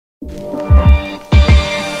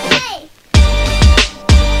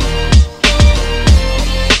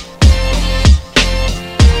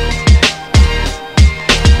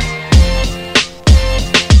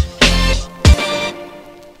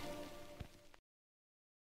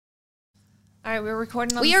All right, we're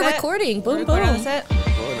recording on we the set. are recording. Boom, We're recording boom. on the set.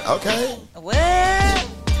 Okay. What?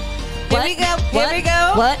 Here we go. Here we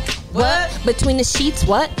go. What? Between the sheets,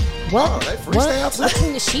 what? Oh, they freestyle too?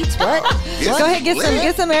 Between the sheets, what? Yes, Go ahead,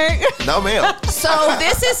 get some, Eric. No, ma'am. So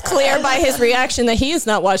this is clear by his reaction that he has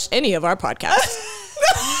not watched any of our podcasts.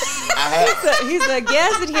 He's a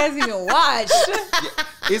guest and he hasn't even watched.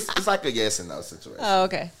 Yeah, it's like a yes and no situation. Oh,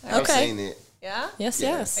 okay. I've seen it. Yeah? Yes, Yeah.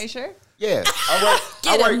 yes. Are you sure? Yeah,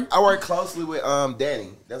 I work closely with Danny.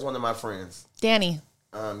 That's one of my friends. Danny.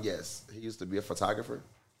 Yes, he used to be a photographer.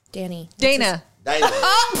 Danny. Dana. Dana.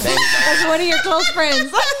 That's one of your close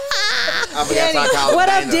friends. I forgot to call What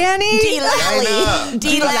Dana. up, Danny? Dana.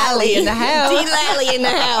 D-Lally in the house. D-Lally in the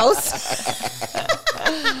house.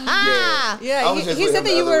 Yeah. Yeah, I was just he with said him that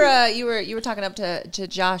the other week. you were talking up to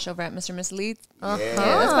Josh over at Mr. and Miss Leeds. Yeah. Yeah,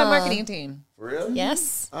 that's my marketing team. For real?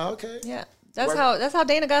 Yes. Oh, okay. Yeah. That's how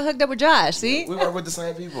Dana got hooked up with Josh. See? We work with the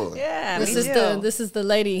same people. Yeah. This we is do. this is the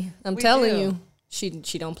lady. I'm We telling do. you.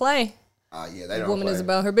 She don't play. Oh, yeah, they The don't woman play. is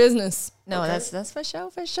about her business. No, Okay. that's for sure,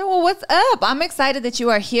 for sure. Well, what's up? I'm excited that you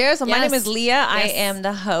are here. So my Yes. name is Leah. I Yes. am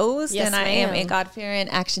the host, Yes, and I am a ma'am. God-fearing,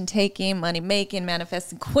 action-taking, money-making,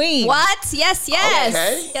 manifesting queen. What? Yes, yes.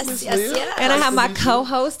 Okay, Yes, Miss yes, Leah. yes. And I Nice have to my meet you.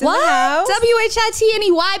 co-host in What? the house.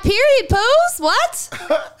 WHITNEY period, Poos? What?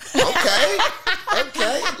 Okay.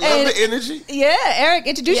 Okay. Love the energy. Yeah, Eric,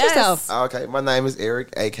 introduce Yes. yourself. Okay, my name is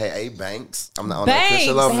Eric, a.k.a. Banks. I'm the owner of Banks.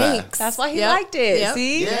 Christian Alumni. Banks. That's why he Yep. liked it. Yep.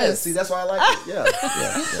 See? Yeah, see, that's why I like it.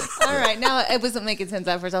 Yeah. All right. Now, it wasn't making sense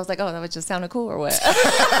at first. I was like, oh, that was just sounded cool or what?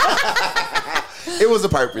 It was a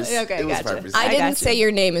purpose. Okay, it was gotcha. a purpose. I got didn't you. say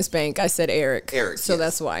your name is Bank. I said Eric. Eric. So yes.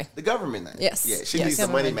 that's why. The government name. Yes. Yeah, she Yes. needs the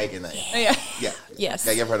money making name. Yeah. Yeah. Yes.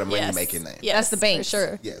 Gotta give her the money Yes. making name. Yes, That's the bank. for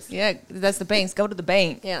sure. Yes. Yeah, that's the banks. Go to the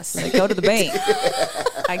bank. Yes. Like, go to the bank.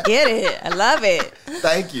 I get it. I love it.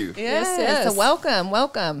 Thank you. Yes, yes. So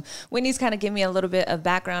welcome. Whitney's kind of give me a little bit of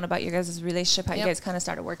background about your guys' relationship, how you Yep. guys kind of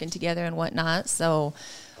started working together and whatnot. So,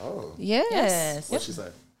 Oh. yes. What'd she say?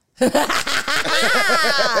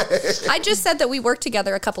 I just said that we worked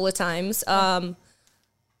together a couple of times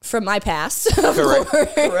from my past, of Correct.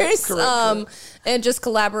 course. Correct. And just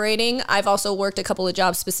collaborating. I've also worked a couple of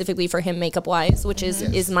jobs specifically for him makeup-wise, which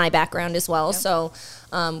is my background as well. So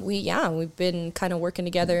we've been kind of working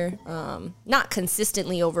together, not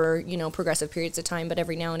consistently over, progressive periods of time, but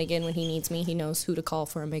every now and again when he needs me, he knows who to call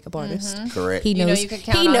for a makeup artist. Correct. He You know knows you can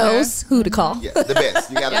count he on knows who to call. Yeah, the best.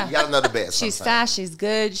 You gotta know the best. She's sometimes. fast. She's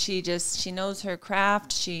good. She knows her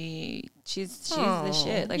craft. She's the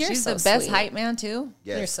shit. Like, you're she's so the best sweet. hype man too.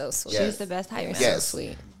 Yes. You're so sweet. Yes. She's the best hype man. So Yes.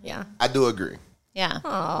 sweet. Yeah. I do agree. Yeah.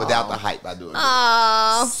 Without the hype, I do agree.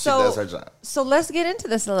 Oh, She does her job. So let's get into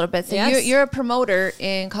this a little bit. So Yes. you're a promoter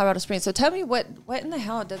in Colorado Springs. So tell me what in the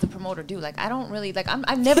hell does a promoter do? Like, I don't really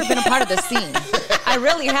I've never been a part of the scene. I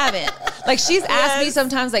really haven't. Like, she's asked me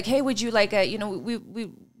sometimes, like, hey, would you like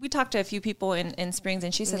we talked to a few people in Springs,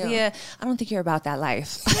 and she said, Yeah. Leah, I don't think you're about that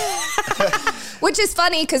life. which is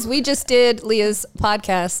funny because we just did Leah's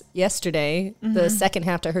podcast yesterday, the second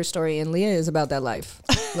half to her story, and Leah is about that life.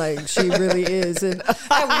 Like, she really is. And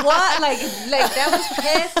I what? Like that was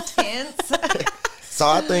past tense. So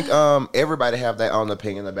I think everybody have their own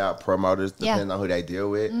opinion about promoters depending on who they deal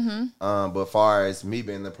with. But far as me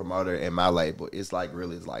being the promoter and my label, it's like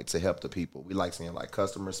really like to help the people. We like seeing like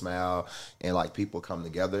customers smile and like people come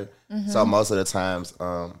together. So most of the times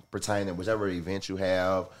pertaining to whichever event you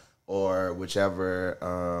have or whichever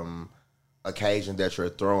occasion that you're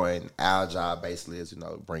throwing, our job basically is,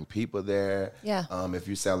 bring people there. Yeah. If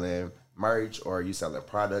you're selling merch or you selling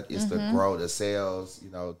product, is to grow the sales,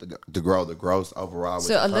 to grow the gross overall. With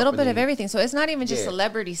So the a little bit company. of everything. So it's not even just Yeah.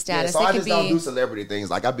 celebrity status. Yeah, so it I could just don't be do celebrity things.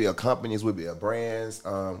 Like, I build companies, we build brands.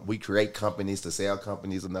 We create companies to sell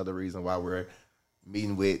companies. Another reason why we're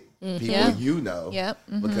meeting with people Yep.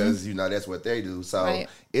 because that's what they do. So Right.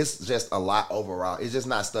 it's just a lot overall. It's just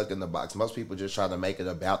not stuck in the box. Most people just try to make it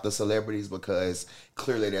about the celebrities because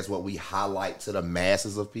clearly that's what we highlight to the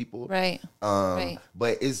masses of people. right. Right.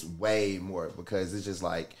 But it's way more because it's just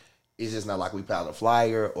not like we put out a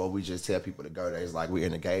flyer or we just tell people to go there. It's like we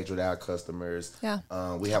engage with our customers. Yeah.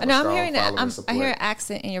 We have a No, I'm strong hearing that. following support. I hear an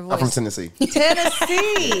accent in your voice. I'm from Tennessee.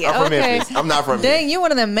 Tennessee. I'm from Okay. Memphis. I'm not from Dang, you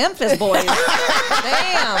one of them Memphis boys.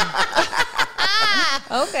 Damn.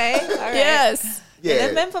 Okay. All right. yes.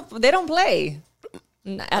 Yeah. Memphis, they don't play.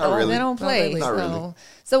 At all. really. They don't play. Not really.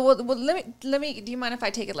 So let me. Do you mind if I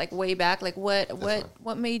take it like way back? Like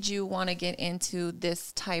what made you want to get into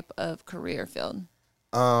this type of career field?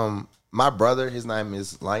 My brother, his name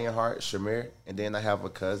is Lionheart Shamir, and then I have a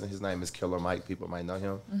cousin. His name is Killer Mike. People might know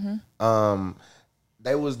him.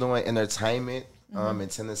 They was doing entertainment in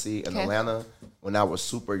Tennessee and Atlanta when I was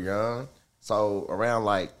super young. So around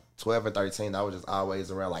like 12 and 13, I was just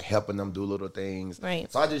always around like helping them do little things.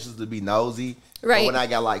 Right. So I just used to be nosy. Right. But when I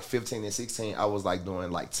got like 15 and 16, I was like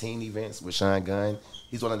doing like teen events with Sean Gunn.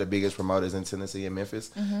 He's one of the biggest promoters in Tennessee and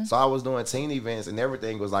Memphis. So I was doing teen events and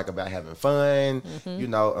everything was like about having fun. You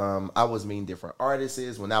know, I was meeting different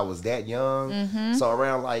artists when I was that young. So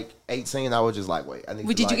around like 18, I was just like, wait, I need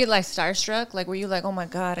to Did you get like starstruck? Like were you like, oh my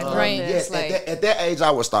God, I love Yes, this? Like, at that age,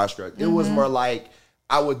 I was starstruck. It was more like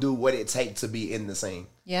I would do what it takes to be in the scene.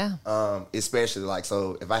 yeah. Especially like,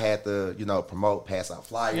 so if I had to, you know, promote, pass out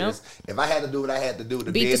flyers, if I had to do what I had to do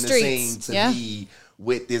to Beat be the in the scene, streets. to be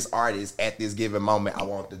with this artist at this given moment, I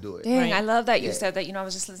want to do it. Dang, Right. I love that you said that. You know, I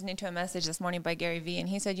was just listening to a message this morning by Gary Vee, and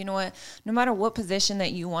he said, you know what? No matter what position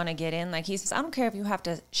that you want to get in, like he says, I don't care if you have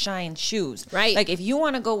to shine shoes. Right. Like if you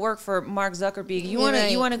want to go work for Mark Zuckerberg, you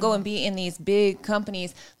want to go and be in these big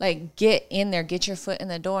companies. Like get in there, get your foot in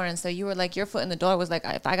the door. And so you were like, your foot in the door was like,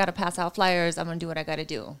 if I got to pass out flyers, I'm gonna do what I got to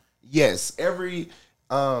do. Yes, every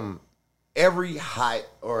hot,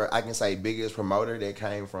 or I can say biggest promoter that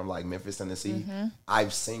came from like Memphis, Tennessee,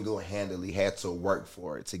 I've single-handedly had to work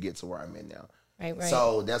for it to get to where I'm in now. Right.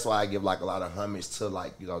 So that's why I give like a lot of homage to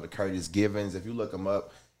like, you know, the Curtis Givens. If you look him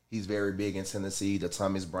up, he's very big in Tennessee, the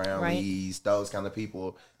Thomas Brownlees, those kind of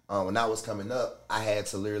people. When I was coming up, I had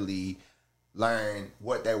to literally learn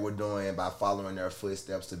what they were doing by following their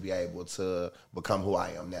footsteps to be able to become who I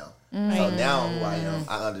am now. So now who I am,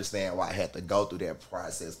 I understand why I had to go through that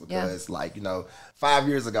process because like, you know, 5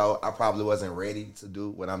 years ago, I probably wasn't ready to do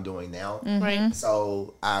what I'm doing now. Right.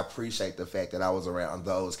 So I appreciate the fact that I was around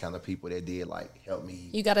those kind of people that did like help me.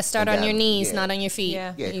 You got to start on your knees, not on your feet.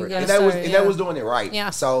 Yeah. Yeah, You correct. gotta And that was doing it right. Yeah.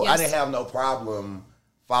 So I Yes. didn't have no problem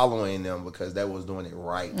following them because they was doing it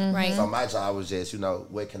right. Right. So my job was just, you know,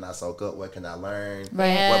 what can I soak up? What can I learn?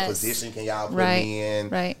 Right. What Yes. position can y'all put Right. me in?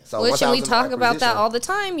 Right. So Which, once I and was we in the talk right about that position- all the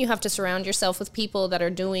time. You have to surround yourself with people that are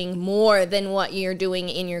doing more than what you're doing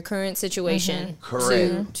in your current situation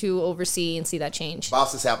Correct. to oversee and see that change.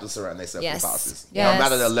 Bosses have to surround themselves Yes. with bosses. Yes. No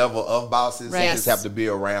matter the level of bosses, Right. they just have to be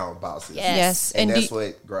around bosses. Yes. And And that's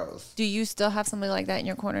what grows. do you still have somebody like that in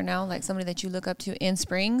your corner now? Like somebody that you look up to in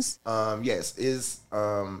Springs? Yes, is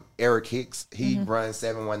Eric Hicks. He runs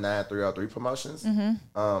 719-303 Promotions.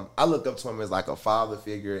 I look up to him as like a father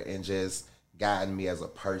figure and just guiding me as a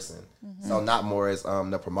person. So not more as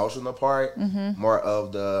the promotional part, more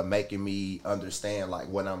of the making me understand like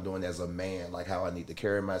what I'm doing as a man, like how I need to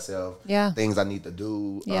carry myself, things I need to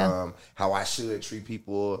do, how I should treat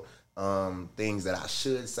people, things that I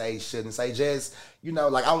should say, shouldn't say. Just, you know,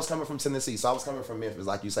 like I was coming from Tennessee, so I was coming from Memphis,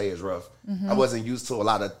 like you say, it's rough. I wasn't used to a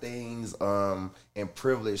lot of things and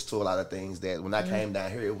privileged to a lot of things that when I came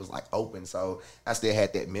down here, it was like open. So I still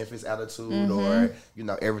had that Memphis attitude or, you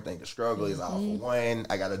know, everything, the struggle is all for one.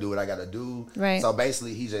 I got to do what I got to do. Right. So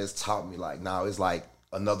basically, he just taught me like, no, it's like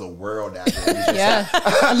another world out there.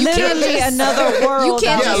 You just Literally another world. You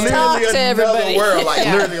can't out just there. talk to another everybody. world. Like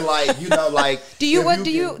literally, like, you know, like. Do you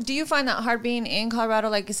if do you find that hard being in Colorado?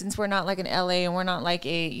 Like since we're not like in LA and we're not like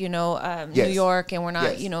a New Yes. York and we're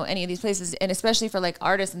not Yes. any of these places, and especially for like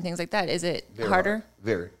artists and things like that, is it Very harder? hard.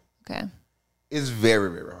 Very. Okay. It's very,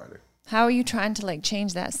 very harder. How are you trying to like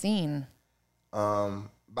change that scene?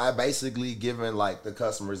 By basically giving like the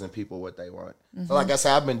customers and people what they want. So like I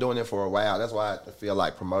said, I've been doing it for a while. That's why I feel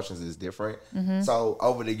like promotions is different. So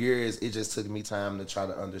over the years, it just took me time to try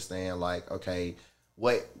to understand like, okay,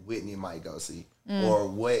 what Whitney might go see or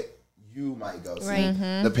what you might go see,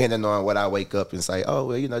 Right. depending on what I wake up and say, oh,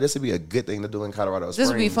 well, you know, this would be a good thing to do in Colorado Springs. This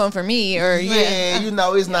would be fun for me, or Yeah, you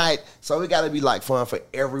know, it's not. So it got to be like fun for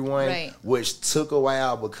everyone, Right. which took a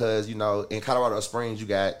while because, you know, in Colorado Springs, you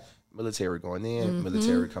got military going in,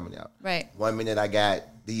 military coming out. Right. 1 minute I got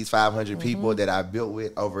these 500 people that I built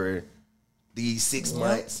with over these 6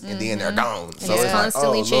 months, and then they're gone. So it's it's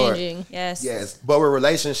constantly like, oh, Lord. changing. Yes. Yes, but with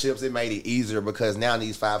relationships, it made it easier because now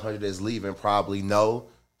these 500 that's leaving probably know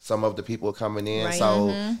some of the people coming in. Right. So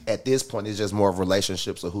at this point, it's just more of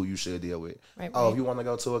relationships of who you should deal with. Right, Oh, right. if you want to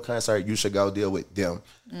go to a concert, you should go deal with them.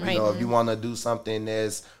 Right. You know, if you want to do something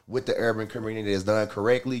that's with the urban community that's done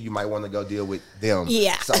correctly, you might want to go deal with them.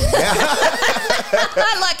 Yeah. So, yeah.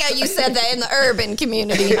 I like how you said that in the urban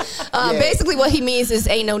community. Basically, what he means is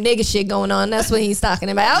ain't no nigga shit going on. That's what he's talking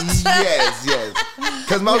about. Yes.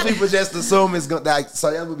 Because most people just assume it's going to, like,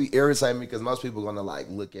 so that would be irritating me because most people are going to, like,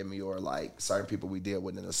 look at me or, like, certain people we deal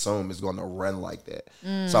with and assume it's going to run like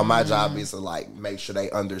that. So my job is to, like, make sure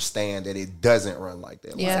they understand that it doesn't run like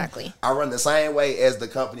that. Like, Exactly. I run the same way as the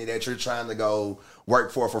company that you're trying to go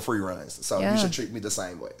work for free runs. So you should treat me the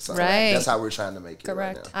same way. So that's how we're trying to make it.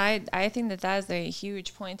 Correct. Right now. I think that is a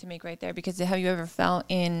huge point to make right there, because have you ever felt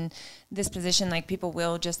in this position like people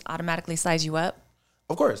will just automatically size you up?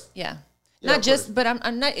 Of course. Yeah. Yeah, Not just, but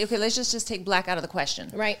I'm not, okay, let's just take black out of the question.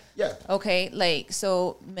 Right. Yeah. Okay, like,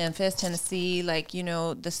 so Memphis, Tennessee, like, you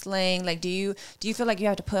know, the slang, like, do you feel like you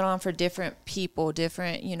have to put on for different people,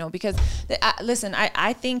 different, you know, because, listen,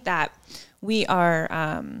 I think that we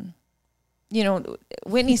are, you know,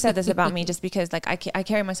 Whitney said this about me just because, like, I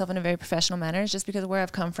carry myself in a very professional manner. It's just because of where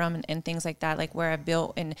I've come from and things like that, like where I've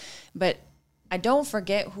built, but I don't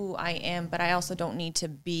forget who I am, but I also don't need to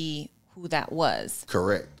be who that was.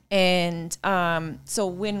 Correct. And so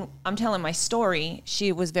when I'm telling my story,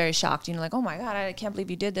 she was very shocked, you know, like, oh my God, I can't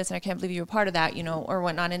believe you did this, and I can't believe you were part of that, you know, or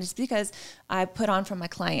whatnot. And it's because I put on for my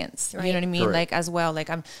clients, you know what I mean? Correct. Like, as well, like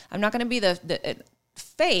I'm not going to be the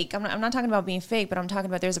fake. I'm not talking about being fake, but I'm talking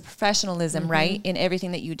about there's a professionalism, right, in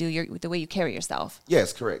everything that you do, the way you carry yourself.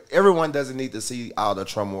 Yes, correct. Everyone doesn't need to see all the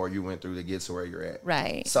turmoil you went through to get to where you're at.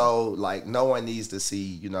 Right. So, like, no one needs to see,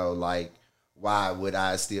 you know, like, why would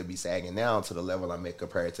I still be sagging down to the level I'm at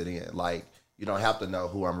compared to then? Like, you don't have to know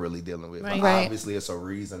who I'm really dealing with. Right. But Right. obviously, it's a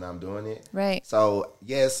reason I'm doing it. Right. So,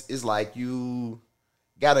 yes, it's like you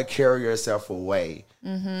got to carry yourself away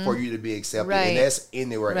for you to be accepted. Right. And that's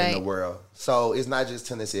anywhere in the Right. world. So, it's not just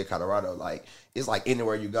Tennessee or Colorado. Like, it's like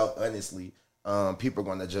anywhere you go, honestly, people are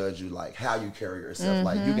going to judge you, like, how you carry yourself.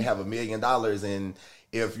 Like, you can have $1 million, and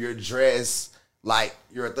if you're dressed like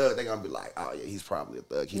you're a thug, they're gonna be like, oh yeah, he's probably a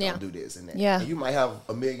thug. He don't do this and that. Yeah. And you might have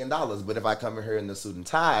 $1 million, but if I come in here in the suit and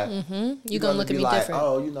tie, You're gonna look at be me like, different.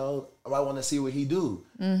 oh, you know, I want to see what he do.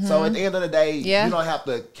 So at the end of the day, Yeah. you don't have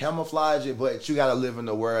to camouflage it, but you gotta live in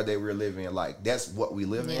the world that we're living in. Like, that's what we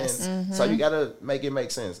live in. So you gotta make it make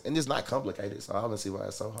sense, and it's not complicated. So I don't see why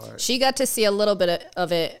it's so hard. She got to see a little bit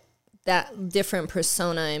of it, that different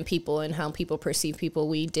persona in people and how people perceive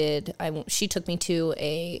people. She took me to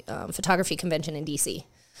a photography convention in DC.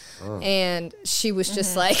 And she was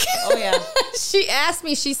just like, Oh yeah. she asked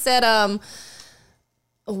me, she said,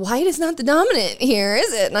 white is not the dominant here,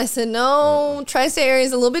 is it? And I said, no, tri-state area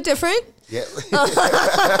is a little bit different. Yeah.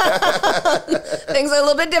 Things are a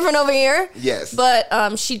little bit different over here. Yes.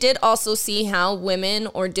 But she did also see how women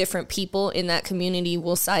or different people in that community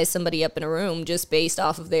will size somebody up in a room just based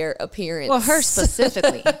off of their appearance. Well, her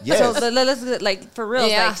specifically. Yes. So let's, like, for real,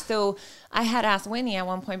 Yeah. like, so I had asked Whitney at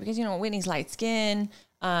one point, because, you know, Whitney's light skin,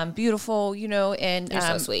 beautiful, you know, and You're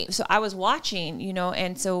so sweet. So I was watching, you know,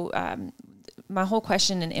 and so my whole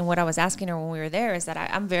question and what I was asking her when we were there is that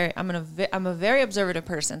I'm a very observative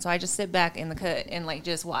person. So I just sit back in the cut and, like,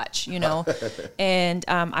 just watch, you know. And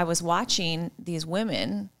I was watching these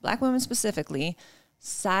women, black women specifically,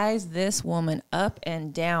 size this woman up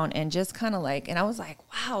and down, and just kind of like, and I was like,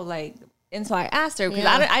 wow, like. And so I asked her, because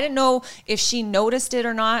I didn't know if she noticed it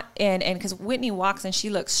or not, and because Whitney walks and she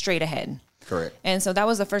looks straight ahead. Correct. And so that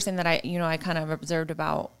was the first thing that I kind of observed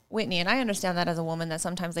about Whitney. And I understand that as a woman, that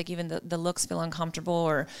sometimes, like, even the looks feel uncomfortable,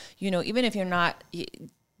 or, you know, even if you're not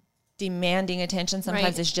demanding attention, sometimes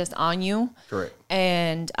Right. it's just on you. Correct.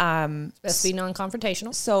 And Best be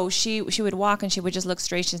non-confrontational. so she would walk and she would just look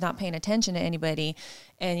straight. She's not paying attention to anybody.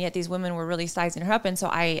 And yet these women were really sizing her up. And so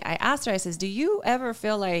I asked her, I says, do you ever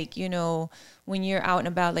feel like, you know, when you're out and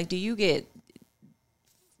about, like, do you get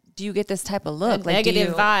this type of look? A Like,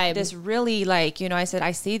 negative vibe. This really, like, you know, I said,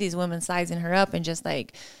 I see these women sizing her up and just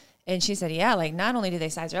like, and she said, yeah, like, not only do they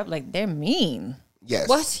size her up, like, they're mean. Yes.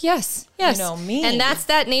 What? Yes. Yes. You know, mean. And that's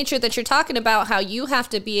that nature that you're talking about, how you have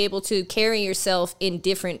to be able to carry yourself in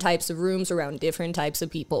different types of rooms around different types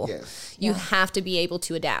of people. Yes. You have to be able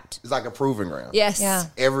to adapt. It's like a proving ground. Yes. Yeah.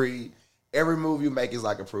 Every move you make is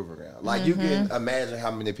like a proving ground. Like, you can imagine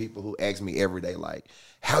how many people who ask me every day, like,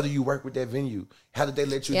 how do you work with that venue? How did they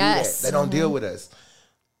let you Yes. do that? They don't deal with us.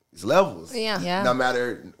 It's levels. Yeah. Yeah. No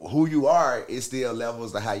matter who you are, it's still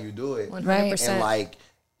levels to how you do it. 100%. And, like,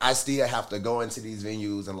 I still have to go into these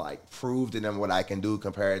venues and, like, prove to them what I can do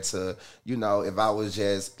compared to, you know, if I was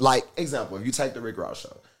just, like, example, if you take the Rick Ross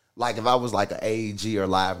show, like, if I was like an AEG or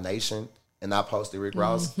Live Nation and I posted Rick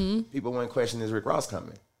Ross, people wouldn't question, is Rick Ross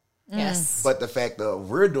coming? Yes. But the fact that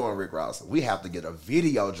we're doing Rick Ross, we have to get a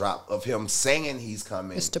video drop of him saying he's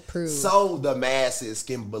coming, Just to prove. so the masses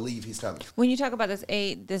can believe he's coming. When you talk about would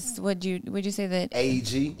you say that?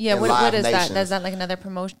 AEG. Yeah, and what Live is that? Nations. Is that like another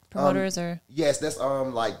promoters or? Yes, that's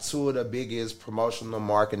like two of the biggest promotional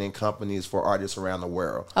marketing companies for artists around the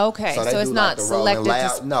world. Okay, they so it's do, not the Rolling selected to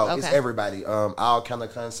Loud. No, it's okay. everybody. All kind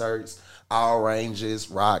of concerts, all ranges,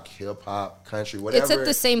 rock, hip hop, country, whatever. It's at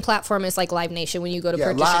the same platform as like Live Nation when you go to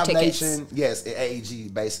purchase Live your tickets. Nation, yes, and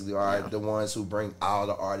AEG basically are the ones who bring all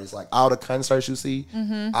the artists, like all the concerts you see,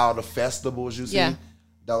 all the festivals you see. Yeah.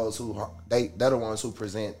 Those who they're the ones who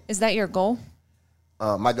present. Is that your goal?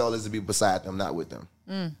 My goal is to be beside them, not with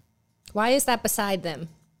them. Why is that beside them?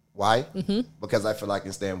 Why? Because I feel like I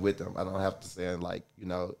can stand with them. I don't have to stand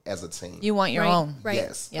as a team. You want your Right, own. right.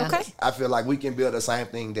 Yes. Yeah. Okay. I feel like we can build the same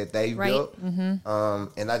thing that they Right. built.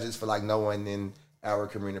 And I just feel like no one in our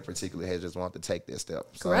community particularly has just wanted to take that step.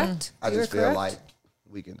 So Correct. I You're just feel correct. like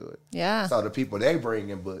we can do it. Yeah. So the people they bring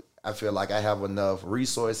in, but I feel like I have enough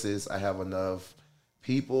resources. I have enough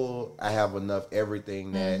people. I have enough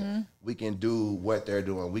everything that we can do what they're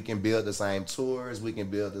doing. We can build the same tours. We can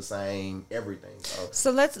build the same everything. So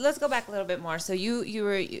let's go back a little bit more. So you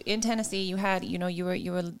were in Tennessee. You had you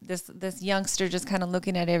were this youngster just kind of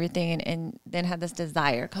looking at everything and then had this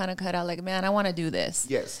desire kind of cut out like, man, I want to do this.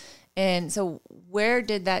 Yes. And so where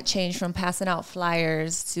did that change from passing out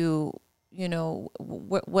flyers to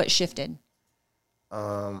what shifted?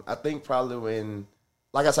 I think probably when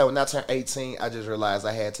I turned 18, I just realized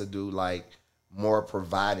I had to do like more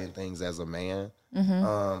providing things as a man.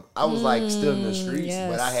 I was like still in the streets, yes.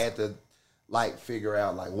 but I had to like figure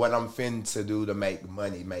out like what I'm finna to do to make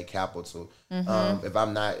money, make capital. If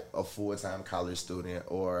I'm not a full-time college student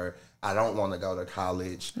or I don't want to go to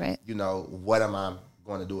college, Right. What am I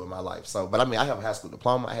going to do in my life? So, but I mean, I have a high school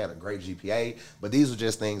diploma. I had a great GPA, but these were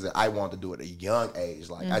just things that I wanted to do at a young age.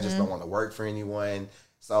 Like I just don't want to work for anyone.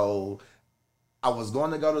 So I was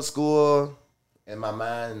going to go to school in my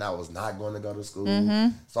mind, and I was not going to go to school.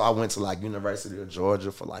 So I went to like University of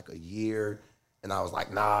Georgia for like a year, and I was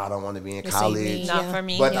like, nah, I don't want to be in This ain't college. me. Not Yeah. for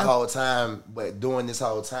me. But doing this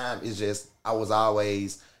whole time, it's just I was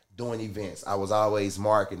always doing events. I was always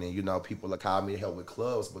marketing. People would call me to help with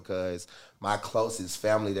clubs because my closest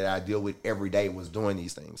family that I deal with every day was doing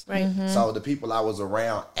these things. Right. So the people I was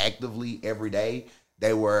around actively every day,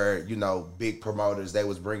 they were, big promoters. They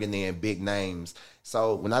was bringing in big names.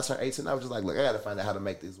 So when I turned 18, I was just like, look, I got to find out how to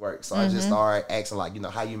make this work. So I just started asking, like,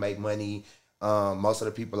 how you make money. Most of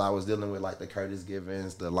the people I was dealing with, like the Curtis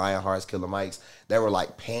Givens, the Lionhearts, Killer Mikes, they were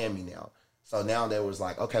like paying me now. So now they was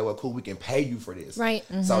like, okay, well, cool, we can pay you for this. Right.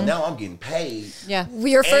 So now I'm getting paid. Yeah.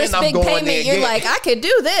 Your first I'm big going payment, there you're again. like, I could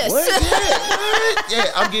do this. What?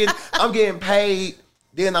 Yeah, I'm getting paid.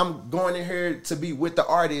 Then I'm going in here to be with the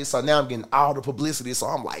artist. So now I'm getting all the publicity. So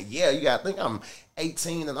I'm like, yeah, you gotta think I'm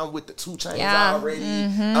 18 and I'm with the 2 Chainz Yeah. already.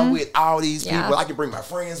 I'm with all these Yeah. people. I can bring my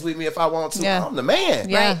friends with me if I want to. Yeah. I'm the man.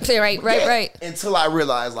 Yeah. Right. Until I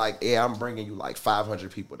realized, like, yeah, I'm bringing you like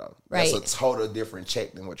 500 people though. Right. That's a total different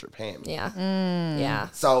check than what you're paying me. Yeah. Yeah.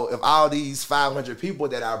 So if all these 500 people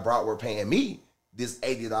that I brought were paying me this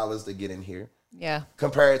 $80 to get in here, Yeah.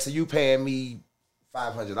 compared to you paying me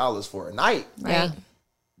 $500 for a night, Yeah.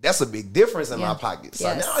 that's a big difference in Yeah. my pocket. So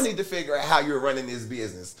Yes. now I need to figure out how you're running this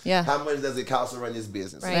business. Yeah. How much does it cost to run this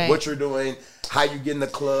business? Right. What you're doing, how you get in the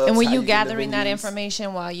clubs. And were how you get in the gathering that venues.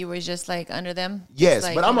 information while you were just like under them? Yes, Just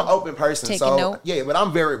like, but I'm an open person. taking So note? yeah, but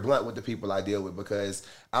I'm very blunt with the people I deal with because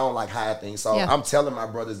I don't like hide things. So Yeah. I'm telling my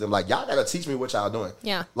brothers, them like, y'all gotta teach me what y'all doing.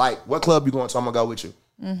 Yeah. Like, what club you going to? I'm gonna go with you.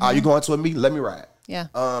 Are you going to a meeting? Let me ride. Yeah.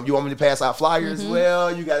 You want me to pass out flyers?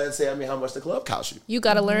 Well, you gotta tell me how much the club costs you. You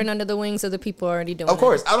got to learn under the wings of the people already doing Of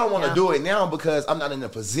course, it. I don't want to Yeah. do it now because I'm not in a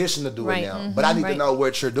position to do Right. it now. But I need to Right. know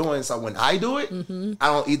what you're doing. So when I do it, I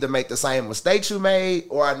don't either make the same mistakes you made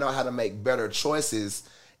or I know how to make better choices.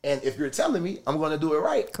 And if you're telling me, I'm going to do it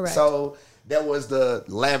right. Correct. So that was the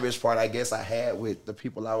lavish part, I guess, I had with the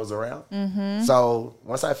people I was around. So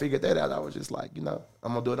once I figured that out, I was just like, I'm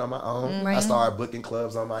going to do it on my own. I started booking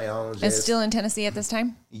clubs on my own. And just- still in Tennessee at this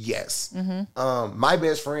time? Yes. My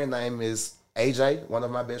best friend name is AJ. One of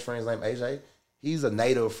my best friends named AJ. He's a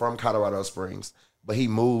native from Colorado Springs, but he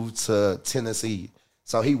moved to Tennessee.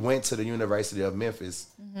 So he went to the University of Memphis.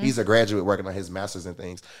 He's a graduate working on his master's and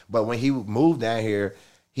things. But when he moved down here,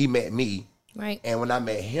 he met me. Right. And when I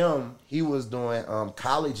met him, he was doing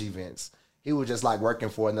college events. He was just like working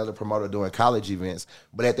for another promoter doing college events.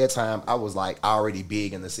 But at that time, I was like already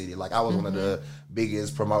big in the city. Like I was one of the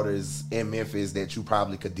biggest promoters in Memphis that you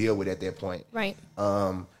probably could deal with at that point. Right.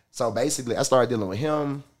 So basically, I started dealing with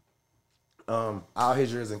him. All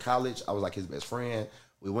his years in college, I was like his best friend.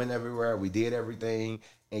 We went everywhere. We did everything.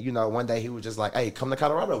 And, you know, one day he was just like, hey, come to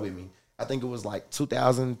Colorado with me. I think it was like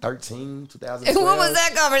 2013, 2012. What was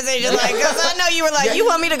that conversation like? Because I know you were like, you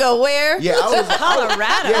want me to go where? Yeah, I was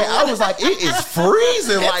Colorado. I was like, it is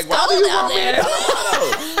freezing. Like, why do you want me to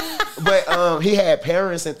Colorado? But he had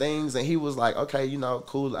parents and things, and he was like, okay, you know,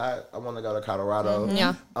 cool. I want to go to Colorado.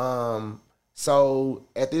 Yeah. So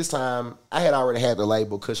at this time, I had already had the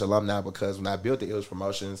label Kush Alumni because when I built the Ills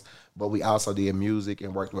Promotions, but we also did music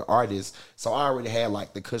and worked with artists. So I already had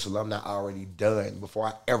like the Kush Alumni already done before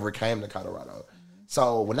I ever came to Colorado.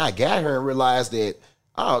 So when I got here and realized that,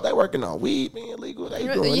 oh, they working on weed being legal, they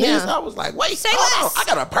doing this, I was like, wait, hold on, I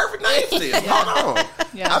got a perfect name for this. Hold on.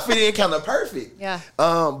 I fit in kind of perfect. Yeah.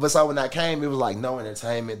 But so when I came, it was like no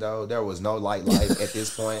entertainment though. There was no life at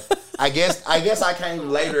this point. I guess I came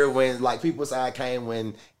later when like people say I came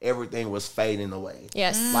when everything was fading away.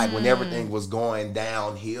 Yes. Like when everything was going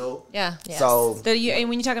downhill. Yeah. Yes. So And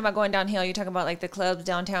when you're talking about going downhill, you're talking about like the clubs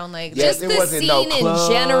downtown, like Yes, Just it the wasn't scene no clubs.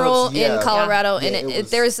 in general Yeah. in Colorado, Yeah, and it was-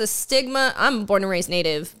 there's a stigma. I'm born and raised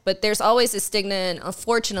native, but there's always a stigma, and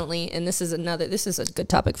unfortunately, and this is a good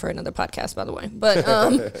topic for another podcast, by the way. But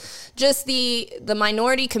just the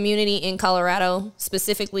minority community in Colorado,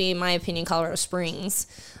 specifically, in my opinion, Colorado Springs,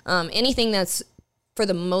 anything that's for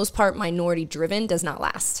the most part minority driven does not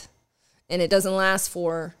last, and it doesn't last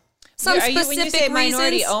for some specific when you say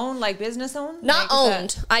minority reasons. owned, like business owned, Not like,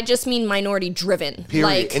 owned. I just mean minority driven. period.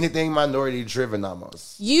 Like Anything minority driven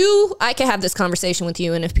almost. I could have this conversation with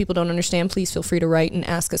you, and if people don't understand, please feel free to write and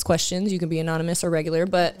ask us questions. You can be anonymous or regular,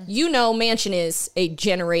 but Mansion is a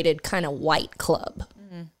generated kind of white club.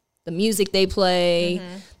 The music they play,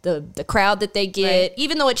 the crowd that they get,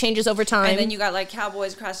 even though it changes over time. And then you got like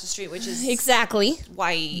Cowboys across the street, which is exactly.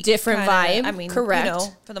 white, Different vibe, I mean, correct. You know,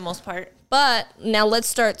 for the most part. But now let's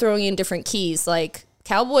start throwing in different keys. Like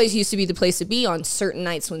Cowboys used to be the place to be on certain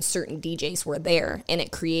nights when certain DJs were there, and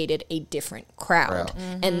it created a different crowd.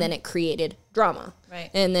 And then it created drama. Right.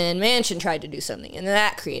 And then Mansion tried to do something, and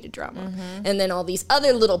that created drama. And then all these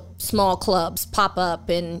other little small clubs pop up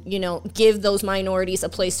and, give those minorities a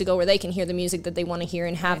place to go where they can hear the music that they want to hear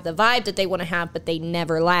and have the vibe that they want to have, but they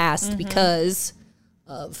never last because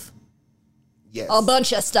of Yes. a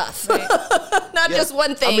bunch of stuff. Not just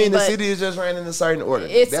one thing. I mean, the but city is just ran in a certain order.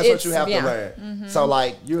 It's- That's what you have yeah. to learn. So,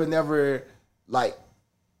 like, you'll never, like,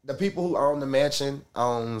 the people who own the mansion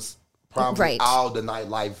owns probably Right. all the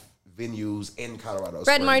nightlife venues in Colorado Red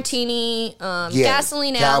Springs. Martini, Yeah.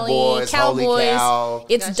 Gasoline Alley, Cowboys, Holy Cow.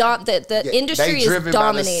 It's the Yeah, industry they is driven by the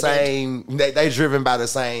dominated. same. They driven by the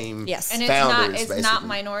same. Yes. And founders, it's not basically.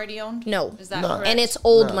 minority owned. No. Is that No. correct? And it's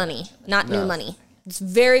old No. money, not new No. money. It's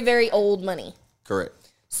very, very old money. Correct.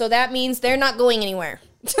 So that means they're not going anywhere.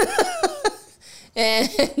 And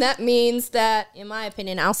that means that, in my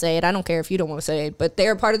opinion, I'll say it. I don't care if you don't want to say it, but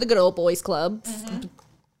they're part of the good old boys club,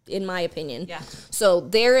 in my opinion. Yeah. So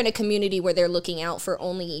they're in a community where they're looking out for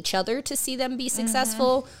only each other to see them be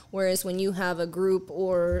successful. Whereas when you have a group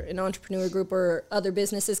or an entrepreneur group or other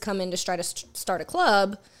businesses come in to try to start a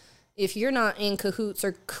club, if you're not in cahoots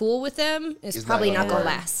or cool with them, it's probably not going to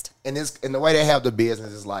work. last. And the way they have the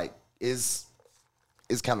business is like it's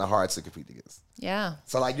kind of hard to compete against. Yeah.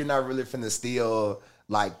 So like you're not really finna steal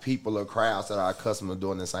like people or crowds that are accustomed to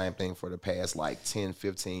doing the same thing for the past like 10,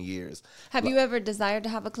 15 years. Have you ever desired to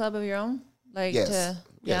have a club of your own? Like Yes. to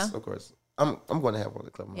Yes, yeah. of course. I'm going to have one of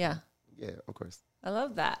the club. Yeah. Yeah, of course. I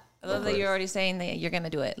love that. I love that you're already saying that you're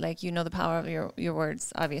gonna do it. Like you know the power of your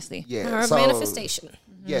words, obviously. Yeah. Power of so- manifestation.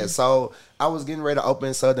 Yeah, so I was getting ready to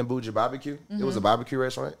open Southern Bougie Barbecue. It was a barbecue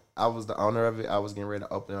restaurant. I was the owner of it. I was getting ready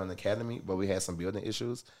to open it on the academy, but we had some building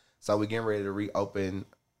issues. So we're getting ready to reopen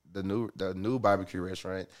the new barbecue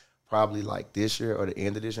restaurant probably like this year or the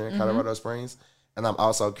end of this year in Colorado Springs. And I'm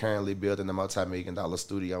also currently building a multi-million-dollar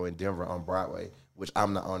studio in Denver on Broadway, which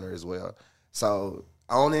I'm the owner as well. So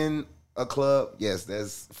owning a club, yes,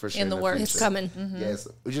 that's for sure In the works. future. It's coming. Yes,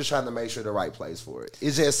 we're just trying to make sure the right place for it.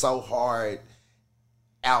 It's just so hard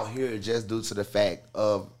out here just due to the fact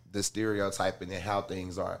of the stereotyping and how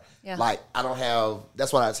things are. Yeah. Like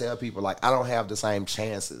that's what I tell people, like I don't have the same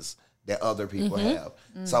chances that other people have.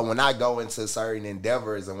 So when I go into certain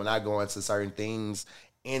endeavors and when I go into certain things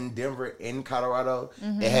in Denver, in Colorado,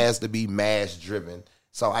 it has to be mass driven.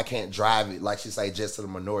 So I can't drive it, like she say, just to the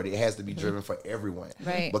minority. It has to be driven for everyone.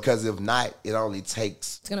 Right. Because if not, it only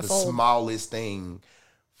takes the gonna fold. smallest thing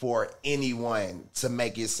for anyone to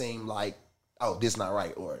make it seem like, oh, this not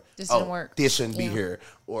right, or This didn't work. this shouldn't be here,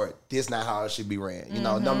 or this not how it should be ran. You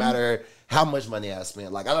know, no matter how much money I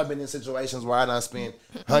spent. Like I've been in situations where I done spent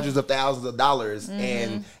hundreds of thousands of dollars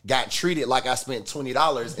and got treated like I spent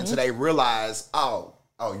 $20 until they realized, oh,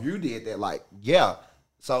 you did that. Like, yeah,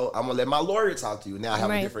 So I'm gonna let my lawyer talk to you. Now I have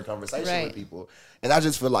a different conversation with people. And I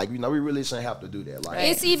just feel like, we really shouldn't have to do that. Like,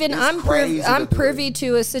 it's even, I'm privy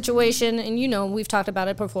to a situation, and we've talked about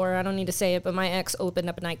it before. I don't need to say it, but my ex opened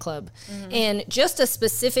up a nightclub. And just a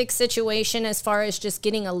specific situation as far as just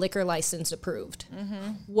getting a liquor license approved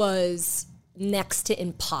was next to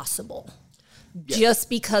impossible. Yeah. Just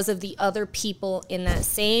because of the other people in that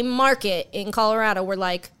same market in Colorado were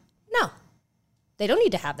like, no, they don't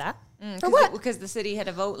need to have that. For what? Because the city had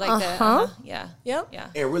a vote like that. Yeah. Yep. Yeah.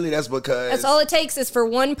 And really, that's because that's all it takes is for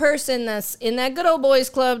one person that's in that good old boys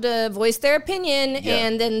club to voice their opinion,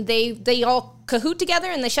 and then they all cahoot together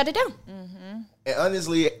and they shut it down. And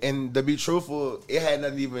honestly, and to be truthful, it had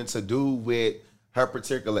nothing even to do with her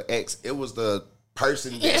particular ex. It was the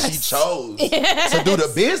person that she chose to do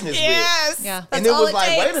the business with. Yeah. And it was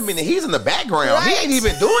like, wait a minute, he's in the background. He ain't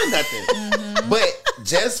even doing nothing. But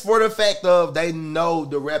just for the fact of they know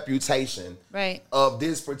the reputation of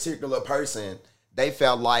this particular person, they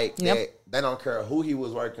felt like that they don't care who he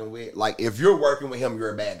was working with. Like, if you're working with him,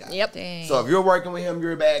 you're a bad guy. Yep. Dang. So if you're working with him,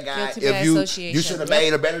 you're a bad guy. If you should have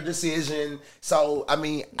made a better decision. So I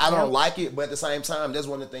mean, I don't like it, but at the same time, that's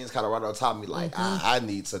one of the things Colorado taught me. Like, I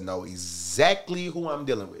need to know exactly who I'm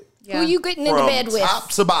dealing with. Yeah. Who you getting into bed with?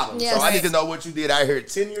 Top to bottom. Yes. So I need to know what you did out here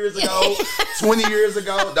 10 years ago, 20 years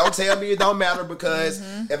ago. Don't tell me it don't matter, because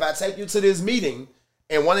if I take you to this meeting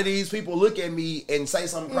and one of these people look at me and say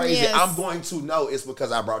something crazy, I'm going to know it's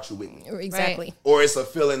because I brought you with me. Exactly. Right. Or it's a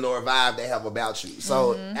feeling or a vibe they have about you.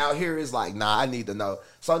 So out here it's like, nah, I need to know.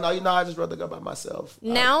 So no, I just rather go by myself.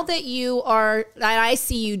 Now that you are, I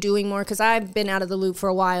see you doing more, because I've been out of the loop for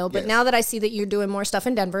a while, but now that I see that you're doing more stuff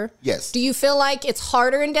in Denver. Yes. Do you feel like it's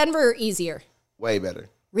harder in Denver or easier? Way better.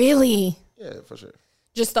 Really? Yeah, for sure.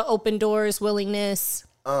 Just the open doors, willingness?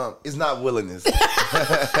 It's not willingness.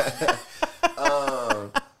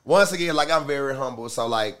 Once again, like, I'm very humble. So,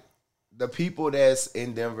 like, the people that's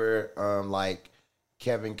in Denver, like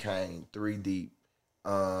Kevin Kane, 3 Deep,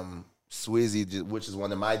 Swizzy, which is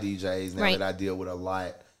one of my DJs now that I deal with a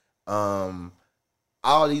lot.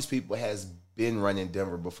 All these people has been running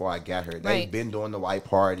Denver before I got here. They've been doing the white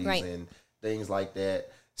parties and things like that.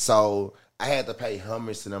 So I had to pay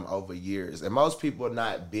homage to them over years. And most people are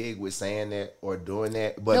not big with saying that or doing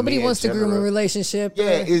that. But nobody wants to groom a relationship.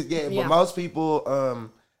 But most people,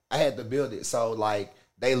 I had to build it. So, like,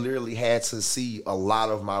 they literally had to see a lot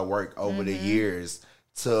of my work over the years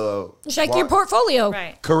to check your portfolio.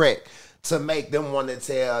 Right. Correct. To make them want to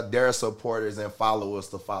tell their supporters and followers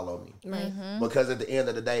to follow me. Because at the end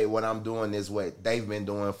of the day, what I'm doing is what they've been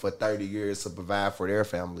doing for 30 years to provide for their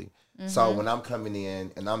family. So when I'm coming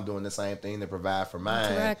in and I'm doing the same thing to provide for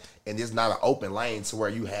mine, and it's not an open lane to where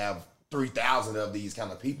you have 3,000 of these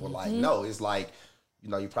kind of people. Like, no, it's like,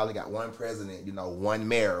 you probably got one president, one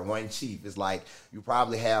mayor, one chief. It's like you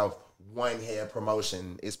probably have one head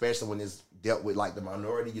promotion, especially when it's dealt with like the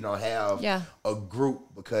minority. You don't have a group,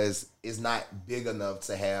 because it's not big enough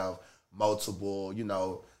to have multiple,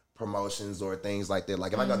 promotions or things like that.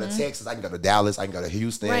 Like, if I go to Texas, I can go to Dallas, I can go to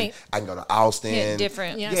Houston, I can go to Austin. Yeah,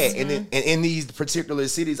 different. Yes. Yeah, and in these particular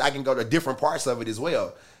cities, I can go to different parts of it as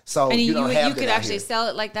well. So and you don't have you could that actually here. sell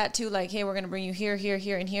it like that too. Like, hey, we're going to bring you here, here,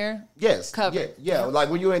 here, and here. Yes. Covered. Yeah.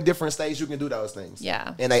 Like, when you're in different states, you can do those things.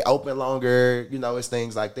 Yeah. And they open longer, it's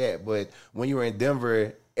things like that. But when you're in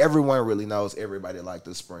Denver, everyone really knows everybody like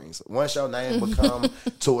the Springs. Once your name become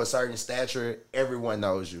to a certain stature, everyone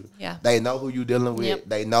knows you. Yeah. They know who you're dealing with. Yep.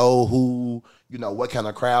 They know who, what kind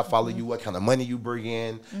of crowd follow you, what kind of money you bring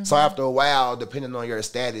in. So after a while, depending on your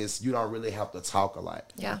status, you don't really have to talk a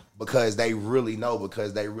lot. Yeah. Because they really know,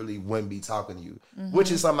 because they really wouldn't be talking to you.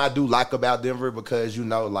 Which is something I do like about Denver, because,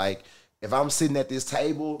 like, if I'm sitting at this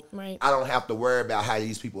table, I don't have to worry about how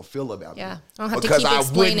these people feel about me. I don't have to keep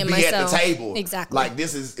explaining myself. At the table. Exactly. Like,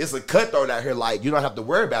 it's a cutthroat out here. Like, you don't have to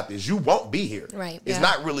worry about this. You won't be here. Right. It's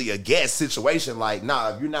not really a guest situation. Like,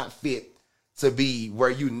 nah, if you're not fit to be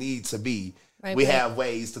where you need to be, we have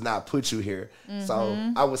ways to not put you here. So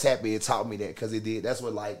I was happy it taught me that, because it did. That's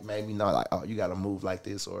what, like, made me know, like, oh, you got to move like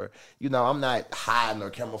this. Or, I'm not hiding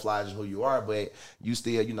or camouflaging who you are, but you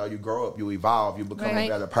still, you grow up, you evolve, you become a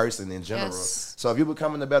better person in general. Yes. So if you're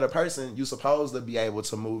becoming a better person, you're supposed to be able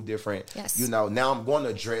to move different. Yes. Now I'm going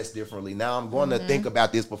to dress differently. Now I'm going to think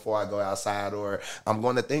about this before I go outside, or I'm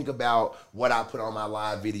going to think about what I put on my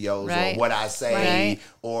live videos, or what I say,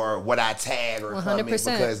 or what I tag or 100%. comment,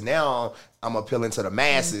 because now I'm appealing to the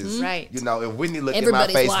masses. Right. If Whitney look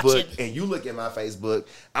Everybody's at my Facebook watching. and you look at my Facebook,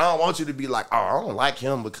 I don't want you to be like, oh, I don't like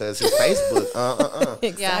him because his Facebook.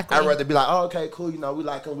 Exactly. I'd rather be like, oh, okay, cool. We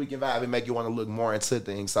like him, we can vibe and make you want to look more into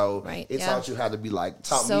things. So it taught you how to be like,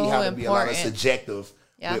 taught me how to be a lot of subjective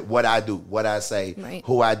with what I do, what I say, Right.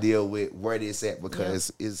 who I deal with, where it's at,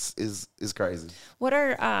 because it's crazy. What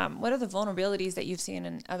are the vulnerabilities that you've seen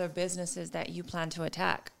in other businesses that you plan to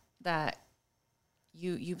attack, that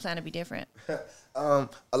you plan to be different? A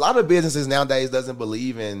lot of businesses nowadays doesn't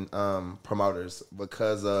believe in promoters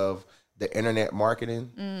because of the internet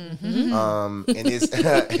marketing, and it's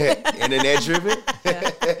internet driven.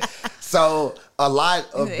 So a lot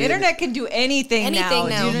of The internet can do anything now. Anything now. Do you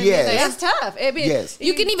know what I mean? Yes. Like, it's tough. I mean, Yes.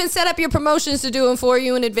 You can even set up your promotions to do them for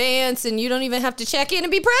you in advance, and you don't even have to check in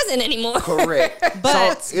and be present anymore. Correct.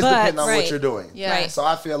 But- so it depends on right. what you're doing. Yeah. Right. So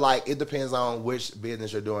I feel like it depends on which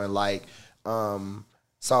business you're doing. Like,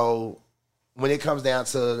 so when it comes down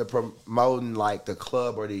to the promoting like the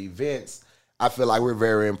club or the events, I feel like we're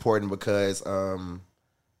very important because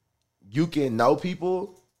you can know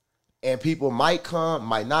people and people might come,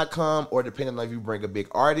 might not come, or depending on if you bring a big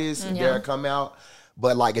artist, they'll come out.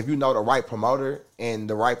 But like if you know the right promoter and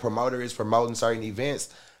the right promoter is promoting certain events,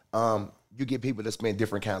 you get people to spend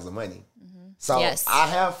different kinds of money. So Yes. I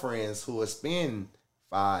have friends who will spend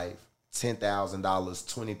 $5,000, $10,000,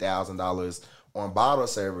 $20,000 on bottle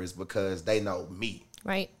service because they know me.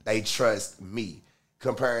 Right. They trust me.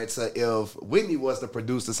 Compared to if Whitney was to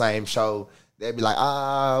produce the same show, they'd be like,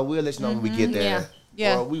 we'll let you know when we get there.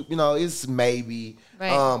 Yeah. Or it's maybe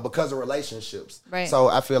Right. because of relationships. Right. So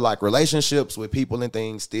I feel like relationships with people and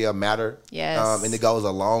things still matter. Yes. And it goes a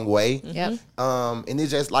long way. Yep. And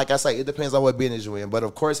it's just like I say, it depends on what business you're in. But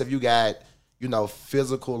of course, if you got,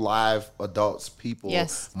 physical live adults, people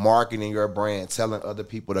Yes. marketing your brand, telling other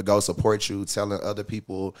people to go support you, telling other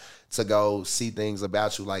people to go see things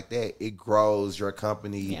about you like that, it grows your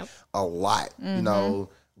company a lot.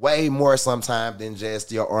 Way more sometimes than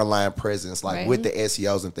just your online presence, like Right. with the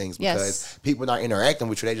SEOs and things, because Yes. people not interacting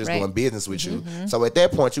with you, they just Right. doing business with you. So at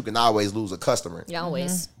that point, you can always lose a customer. Yeah,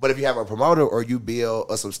 always. But if you have a promoter or you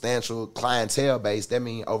build a substantial clientele base, that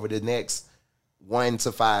means over the next 1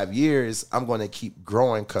 to 5 years, I'm going to keep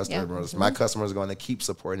growing customers. My customers are going to keep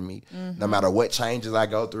supporting me no matter what changes I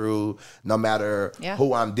go through, no matter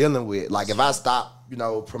who I'm dealing with. Like if I stop,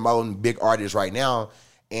 promoting big artists right now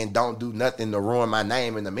and don't do nothing to ruin my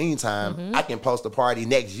name in the meantime, I can post a party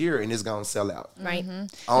next year and it's going to sell out. Right. And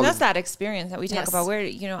that's that experience that we talk Yes. about where,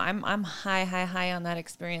 I'm high on that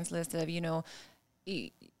experience list of,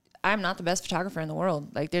 I'm not the best photographer in the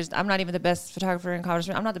world. Like I'm not even the best photographer in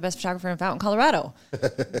Colorado. I'm not the best photographer in Fountain, Colorado.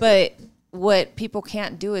 But what people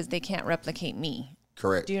can't do is they can't replicate me.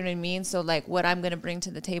 Correct. Do you know what I mean? So like what I'm going to bring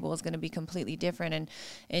to the table is going to be completely different.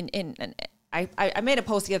 And I made a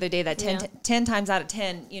post the other day that 10 times out of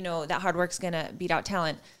 10, that hard work's going to beat out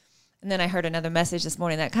talent. And then I heard another message this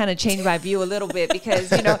morning that kind of changed my view a little bit because,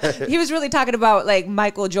 he was really talking about like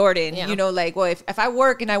Michael Jordan, like, well, if I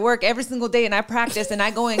work and I work every single day and I practice and I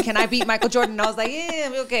go in, can I beat Michael Jordan? And I was like,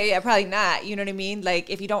 okay, probably not. You know what I mean? Like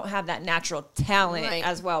if you don't have that natural talent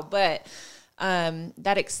as well, but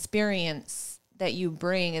that experience that you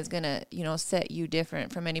bring is going to, set you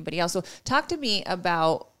different from anybody else. So talk to me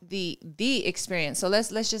about the experience. So let's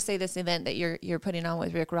just say this event that you're putting on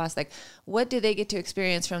with Rick Ross, like what do they get to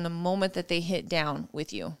experience from the moment that they hit down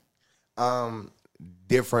with you?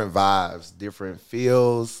 Different vibes, different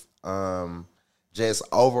feels. Just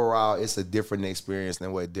overall, it's a different experience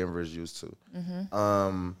than what Denver's used to.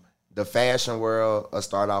 The fashion world,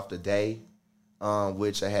 start off the day,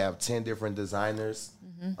 which I have 10 different designers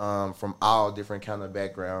from all different kind of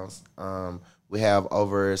backgrounds. We have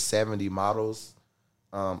over 70 models,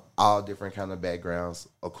 all different kind of backgrounds.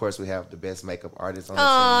 Of course, we have the best makeup artists on the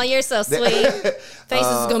Oh, team. you're so sweet. Faces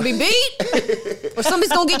is gonna be beat, or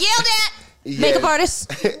somebody's gonna get yelled at. Yes. Makeup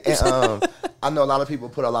artist. And, I know a lot of people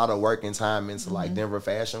put a lot of work and time into like Denver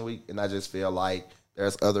Fashion Week, and I just feel like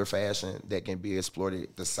there's other fashion that can be exploited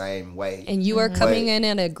the same way. And you are coming in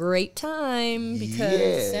at a great time because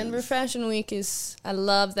Yes. Denver Fashion Week is. I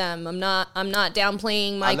love them. I'm not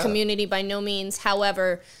downplaying my community by no means.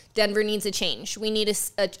 However, Denver needs a change. We need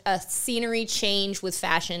a scenery change with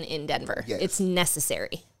fashion in Denver. Yes. It's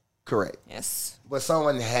necessary. Correct. Yes. But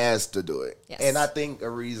someone has to do it. Yes. And I think a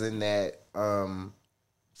reason that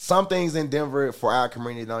some things in Denver for our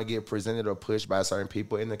community don't get presented or pushed by certain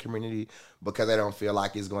people in the community because they don't feel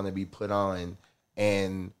like it's going to be put on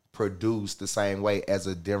and produced the same way as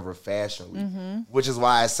a Denver Fashion Week, which is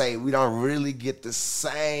why I say we don't really get the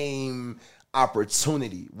same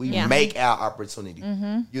opportunity. We make our opportunity.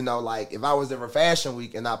 Like if I was Denver Fashion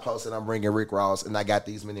Week and I posted I'm bringing Rick Ross and I got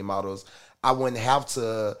these many models, I wouldn't have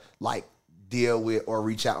to like deal with or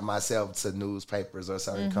reach out myself to newspapers or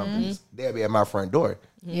certain companies. They'll be at my front door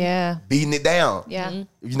Yeah. beating it down. Yeah.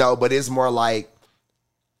 But it's more like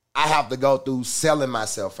I have to go through selling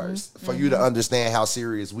myself first for you to understand how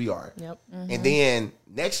serious we are. Yep. And then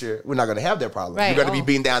next year, we're not going to have that problem. Right. You're going to be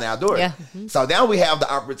beating down our door. Yeah. So now we have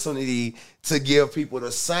the opportunity to give people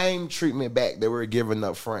the same treatment back that we're giving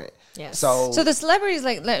up front. Yes. So So the celebrities,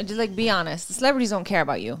 like, be honest, the celebrities don't care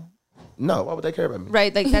about you, no, why would they care about me?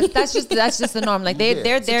 right? Like that's just the norm. Like they're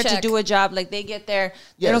there to check. do a job. Like they get there,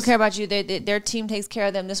 they Yes. don't care about you. Their team takes care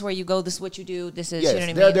of them. This is where you go. This is what you do. This is Yes,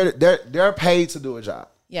 you know what I mean. they're paid to do a job.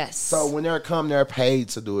 Yes. So when they're paid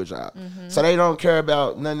to do a job. So they don't care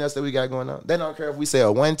about nothing else that we got going on. They don't care if we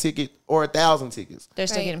sell 1 ticket or 1,000 tickets. they're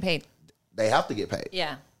still Right. getting paid. They have to get paid.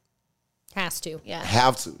 Yeah. Has to. Yeah.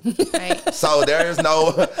 Have to. Right. So there is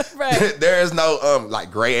no Right. there is no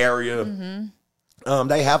like gray area.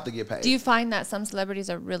 They have to get paid. Do you find that some celebrities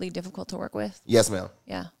are really difficult to work with? Yes, ma'am.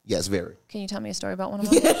 Yeah. Yes, very. Can you tell me a story about one of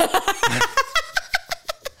them?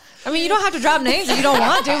 I mean, you don't have to drop names if you don't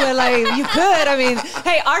want to, but like you could. I mean,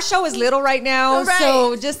 hey, our show is little right now, Right.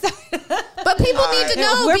 so just But people need to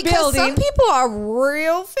know We're because some building. people are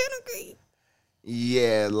real finicky.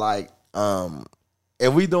 Yeah, like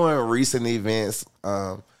if we doing recent events,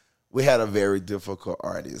 we had a very difficult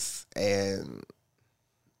artist, and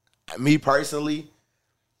me personally,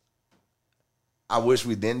 I wish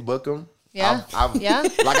we didn't book him. Yeah. Yeah.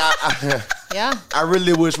 Like yeah. I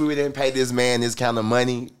really wish we didn't pay this man this kind of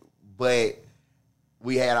money, but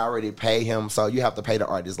we had already paid him. So you have to pay the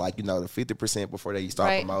artist the 50% before they start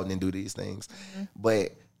Right. promoting and do these things.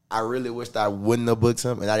 But I really wished I wouldn't have booked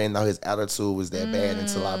him, and I didn't know his attitude was that bad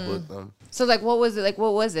until I booked him. So like, what was it? Like,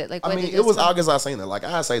 what was it? Like, I what mean, did it was this- August Alsina. Like,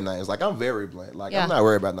 I say names. Like, I'm very blunt. Like, Yeah. I'm not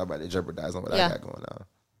worried about nobody jeopardizing what Yeah. I got going on.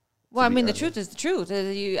 Well, I be mean, the honest. truth is the truth.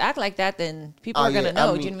 If you act like that, then people Oh, are gonna yeah.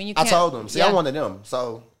 know. I Do you know what I mean? You I can't. told them. See, yeah. I'm one of them.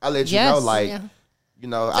 So I let you Yes. know, like, Yeah. I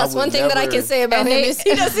That's would one thing that I never- can say about And him they- is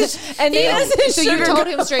he doesn't. And he then, doesn't so you told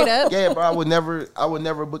him straight up. Yeah, bro, I would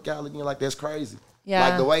never book y'all again. Like, that's crazy. Yeah.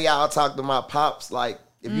 Like, the way y'all talk to my pops, like,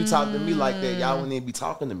 if you talk to me like that, y'all wouldn't even be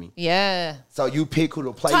talking to me. Yeah. So you pick who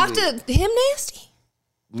to play Talk with. to him nasty.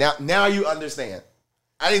 Now you understand.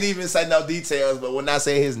 I didn't even say no details, but when I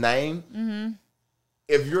say his name,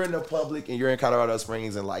 if you're in the public and you're in Colorado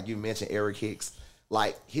Springs and like you mentioned Eric Hicks,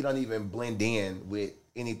 like he don't even blend in with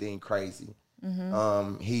anything crazy.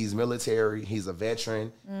 He's military. He's a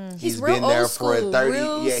veteran. He's He's real been there old for school, 30.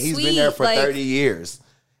 real Yeah, he's been sweet, there for like- 30 years,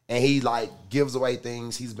 and he like gives away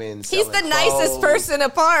things. He's been. He's selling the nicest clothes. person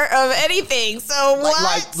apart of anything. So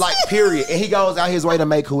what? Like period. And he goes out his way to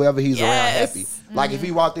make whoever he's around Yes. happy. Like if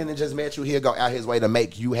he walked in and just met you, he'll go out his way to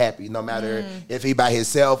make you happy, no matter if he by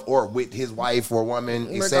himself or with his wife or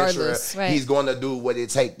woman, etc. Regardless, right. He's going to do what it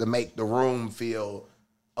takes to make the room feel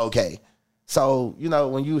okay. So,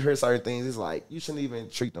 when you hear certain things, it's like you shouldn't even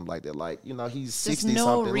treat them like that. Like, he's 60 no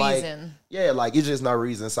something. reason. Like it's just no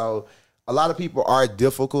reason. So a lot of people are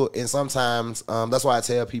difficult, and sometimes that's why I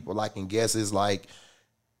tell people like in guesses, like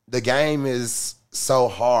the game is so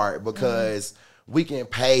hard because we can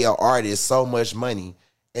pay an artist so much money,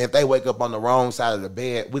 and if they wake up on the wrong side of the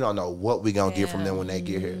bed, we don't know what we gonna get from them when they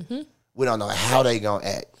get here. We don't know how they gonna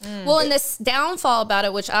act. Well, and this downfall about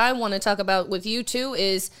it, which I want to talk about with you too,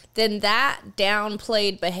 is then that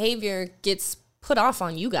downplayed behavior gets put off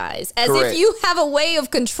on you guys. As Correct. if you have a way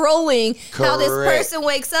of controlling how this Correct. person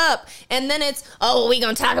wakes up. And then it's, we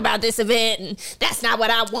going to talk about this event, and that's not what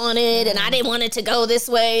I wanted, and I didn't want it to go this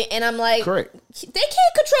way. And I'm like, Correct. they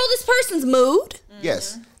can't control this person's mood.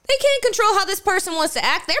 Yes, They can't control how this person wants to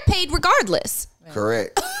act. They're paid regardless.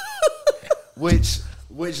 correct.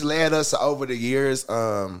 Which led us to, over the years,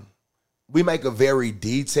 we make a very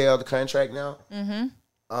detailed contract now. And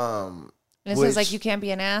it Which- says like you can't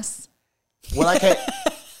be an ass. Well, I can't.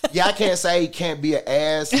 Yeah, I can't say he can't be an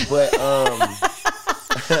ass, but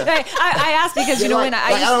Right. I asked because when I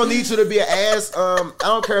I don't need you to be an ass. I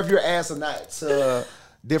don't care if you're an ass or not to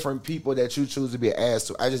different people that you choose to be an ass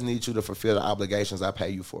to. I just need you to fulfill the obligations I pay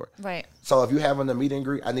you for. right. So if you're having a meet and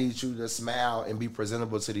greet, I need you to smile and be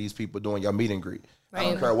presentable to these people doing your meet and greet. I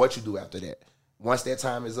don't Right. care what you do after that. Once that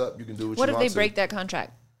time is up, you can do what What you if want they to. break that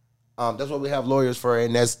contract? That's what we have lawyers for,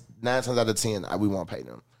 and that's 9 times out of 10 we won't pay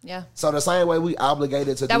them. Yeah. So the same way we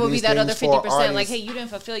obligated to That do would be these that other things for 50%. Like, artists. hey, you didn't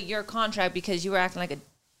fulfill your contract because you were acting like a.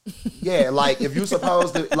 Yeah, like if you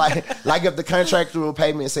supposed to like if the contractual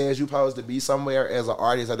payment says you supposed to be somewhere as an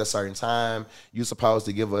artist at a certain time, you supposed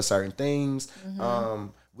to give us certain things.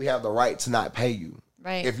 We have the right to not pay you.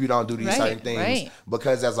 Right. If you don't do these Right, certain things. right.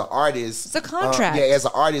 Because as an artist, It's a contract. as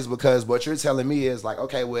an artist, because what you're telling me is like,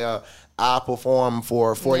 okay, well, I perform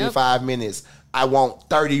for 45 minutes. I want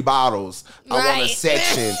 30 bottles. I want a Right.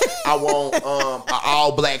 section. I want an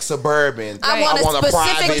all black Suburban. I want a private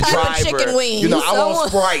specific type of chicken wings. I I want want-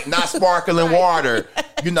 Sprite, not sparkling water.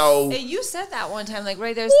 you know. Hey, you said that one time, like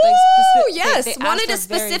right there's Woo, like specific. yes, they wanted a asked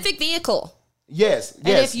for very- specific vehicle. Yes, And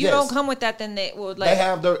yes, if you yes. don't come with that, then they will like. They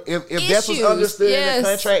have the if that's what's Issues, understood in yes. the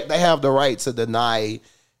contract, they have the right to deny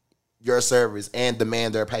your service and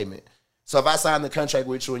demand their payment. So if I sign the contract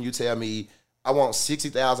with you and you tell me I want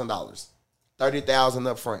 $60,000, $30,000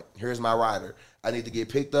 up front, here's my rider. I need to get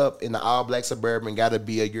picked up in the all black Suburban. Got to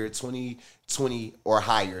be a year 2020 or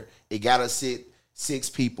higher. It got to sit 6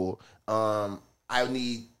 people. I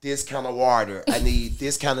need this kind of water. I need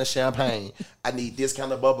this kind of champagne. I need this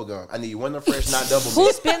kind of bubble gum. I need Winter Fresh, not double.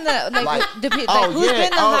 Who's been the like, who's been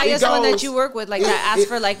the highest one that you work with? Like that asks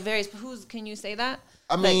for like various. Who's can you say that?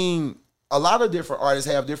 I mean, a lot of different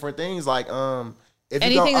artists have different things. Like, if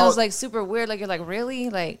Anything you go, that was like super weird, like you're like really,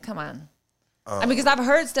 like come on. I mean, because I've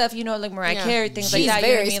heard stuff, you know, like Mariah Carey, things like She's that.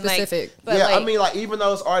 very you know what I mean? specific. Like, but yeah, like, I mean, like even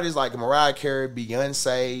those artists like Mariah Carey,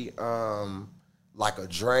 Beyonce, like a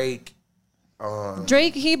Drake.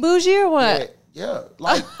 Drake, he bougie or what? Yeah,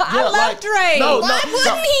 like I love Drake. Why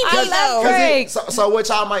wouldn't he I be love though? Drake. So what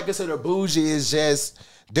y'all might consider bougie is just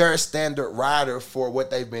their standard rider for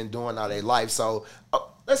what they've been doing all their life. So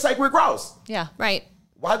let's take Rick Ross. Yeah. Right.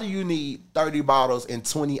 Why do you need 30 bottles and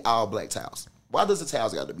 20 all black towels? Why does the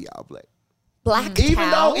towels got to be all black? Black Even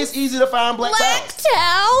towels? though it's easy to find black towels.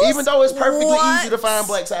 towels? Even though it's perfectly What? easy to find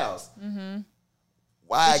black towels.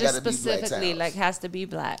 Why It's it just got to be black specifically towels? like has to be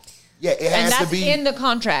black. Yeah, it And has that's to be in the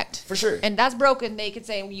contract. for sure. And that's broken. They could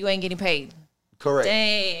say you ain't getting paid. Correct.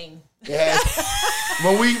 Dang. It has,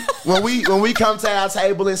 when we come to our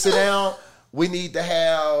table and sit down, we need to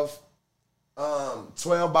have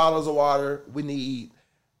 12 bottles of water. We need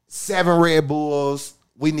 7 Red Bulls.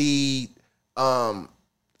 We need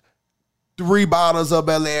 3 bottles of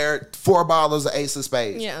Bel Air, 4 bottles of Ace of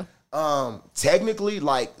Spades. Yeah. Technically,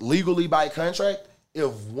 like legally by contract,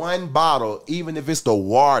 if one bottle, even if it's the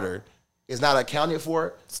water, is not accounted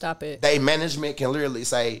for, Stop it. they management can literally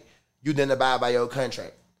say you didn't abide by your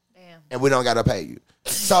contract. Damn. And we don't gotta pay you.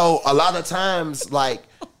 So a lot of times, like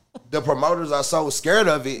the promoters are so scared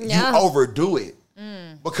of it, Yeah. you overdo it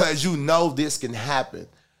because you know this can happen.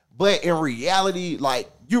 But in reality, like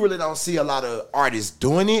you really don't see a lot of artists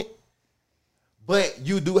doing it. But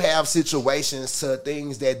you do have situations to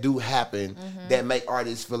things that do happen that make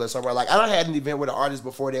artists feel it somewhere. Like I done had an event with an artist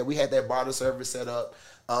before that. We had that bottle service set up.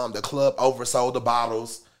 The club oversold the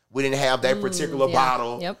bottles. We didn't have that particular yeah.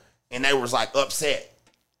 bottle. Yep. And they was like upset.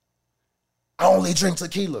 I only drink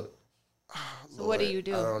tequila. So what do you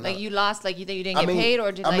do? I don't know. Like you lost, like you think you didn't get paid,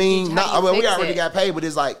 or did I like mean, how no, do you we fix already it? got paid, but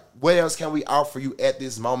it's like, what else can we offer you at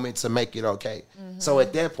this moment to make it okay? So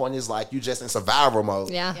at that point, it's like you just in survival mode.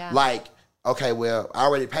 Yeah. Yeah. Like, okay, well, I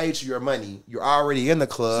already paid you your money. You're already in the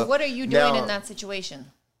club. So what are you doing Now, in that situation?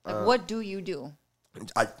 Like what do you do?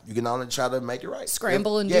 You can only try to make it right.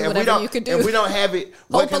 Scramble and do if we whatever don't- you can do. If we don't have it,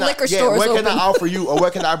 what Hope can a I, liquor store is what can I open. offer you, or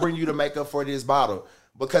what can I bring you to make up for this bottle?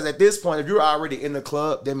 Because at this point, if you're already in the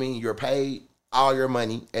club, that means you're paid all your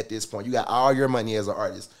money at this point. You got all your money as an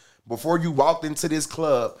artist. Before you walked into this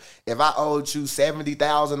club, if I owed you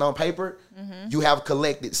 $70,000 on paper, you have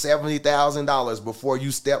collected $70,000 before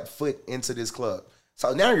you step foot into this club.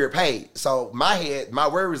 So now you're paid. So my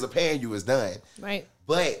worries of paying you is done. Right.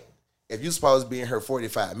 But if you're supposed to be in here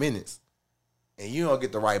 45 minutes and you don't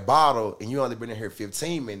get the right bottle and you only been in here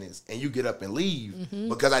 15 minutes and you get up and leave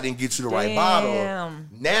because I didn't get you the right bottle, Damn.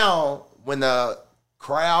 now when the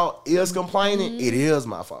crowd is complaining, it is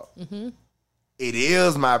my fault. It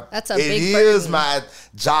is my That's a it big is burden. my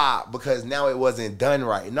job because now it wasn't done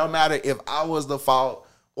right. No matter if I was the fault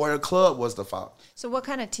or the club was the fault. So what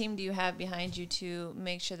kind of team do you have behind you to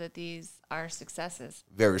make sure that these are successes?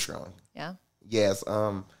 Very strong. Yeah. Yes.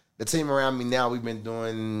 The team around me now, we've been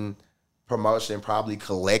doing promotion probably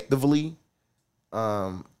collectively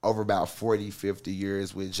over about 40, 50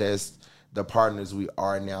 years with just the partners we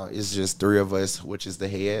are now. It's just 3 of us, which is the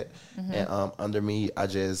head. And under me, I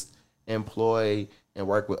just employ and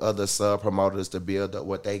work with other sub promoters to build up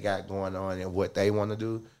what they got going on and what they want to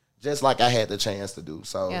do, just like I had the chance to do.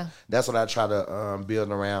 So Yeah. that's what I try to build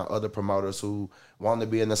around other promoters who want to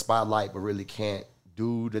be in the spotlight but really can't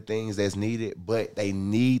do the things that's needed, but they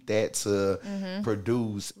need that to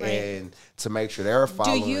produce and to make sure they're Do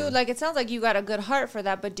following. you like? It sounds like you got a good heart for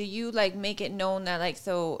that, but do you like make it known that like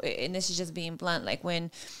so? And this is just being blunt. Like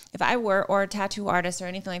if I were or a tattoo artist or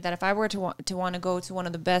anything like that, if I were to want to go to one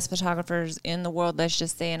of the best photographers in the world, let's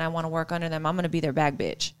just say, and I want to work under them, I'm going to be their bag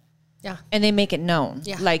bitch. Yeah. And they make it known.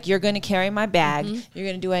 Yeah. Like, you're going to carry my bag. You're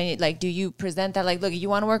going to do any, like, do you present that? Like, look, you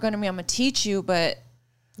want to work under me, I'm going to teach you, but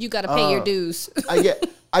You got to pay your dues.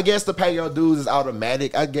 I guess the pay your dues is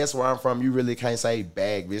automatic. I guess where I'm from, you really can't say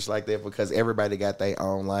bag bitch like that because everybody got their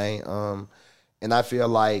own lane. And I feel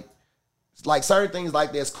like certain things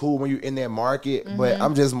like that's cool when you're in that market, but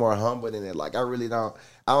I'm just more humble than it. Like I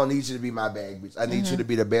don't need you to be my bag bitch. I need you to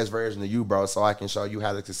be the best version of you, bro, so I can show you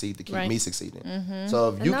how to succeed to keep me succeeding. So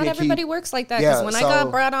if you not can everybody works like that. Because when I got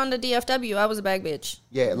brought on to DFW, I was a bag bitch.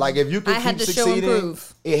 Yeah, like if you can keep succeeding,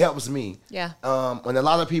 it helps me. Yeah. When a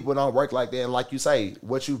lot of people don't work like that, and like you say,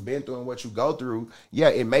 what you've been through and what you go through,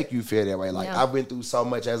 it make you feel that way. Like I've been through so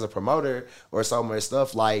much as a promoter or so much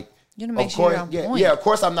stuff. Like, you know, make sure you're on point. Of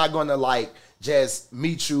course I'm not gonna like just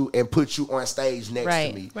meet you and put you on stage next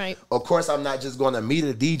to me. Right. Of course I'm not just gonna meet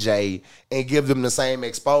a DJ and give them the same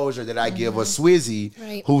exposure that I give a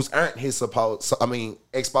Swizzy who's earned his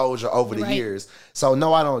exposure over the years. So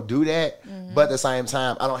no, I don't do that. But at the same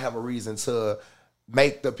time, I don't have a reason to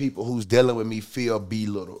make the people who's dealing with me feel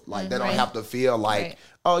belittled. Like they don't have to feel like,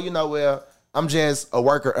 oh, you know, well, I'm just a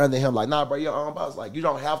worker under him. Like, nah, bro, you're own boss. Like, you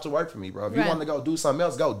don't have to work for me, bro. If you want to go do something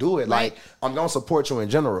else, go do it. Like, I'm going to support you in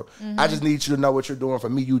general. I just need you to know what you're doing for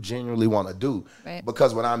me. You genuinely want to do.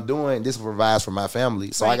 Because what I'm doing, this provides for my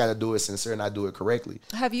family. So I got to do it sincere and I do it correctly.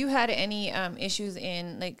 Have you had any issues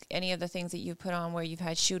in, like, any of the things that you've put on where you've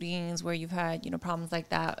had shootings, where you've had, you know, problems like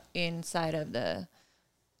that inside of the,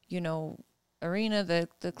 you know, arena,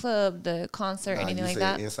 the club, the concert, anything like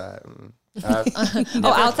that? Inside.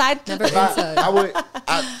 Outside? Never inside.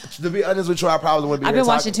 To be honest with you, I probably wouldn't be. I've been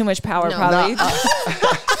watching too much Power, probably.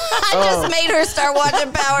 I just made her start watching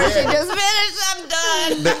Power. She just finished. I'm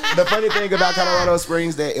done. The funny thing about Colorado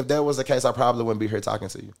Springs, that if that was the case, I probably wouldn't be here talking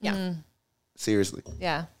to you. Yeah. Seriously.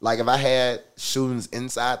 Yeah. Like if I had shootings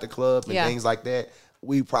inside the club and things like that,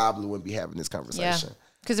 we probably wouldn't be having this conversation. Yeah.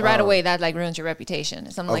 Because right away that like ruins your reputation.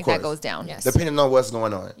 If something like that goes down. Yes. Depending on what's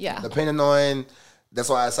going on. Yeah. Depending on, that's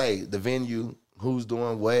why I say the venue, who's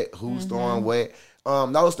doing what, who's doing what.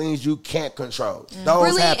 Those things you can't control. Those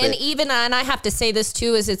really happen. And I have to say this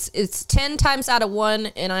too, is it's 10 times out of 1,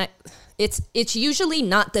 and it's usually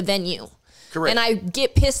not the venue. Correct. And I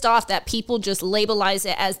get pissed off that people just labelize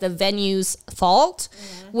it as the venue's fault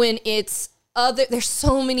when it's there's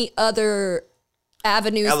so many other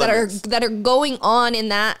avenues that are going on in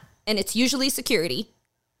that, and it's usually security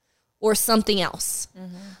or something else.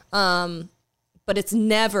 But it's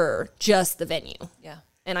never just the venue. Yeah.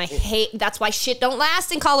 And I hate, that's why shit don't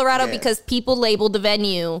last in Colorado, because people label the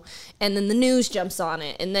venue and then the news jumps on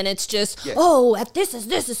it. And then it's just, this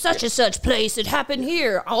is such and such place. It happened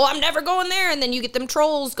here. Oh, I'm never going there. And then you get them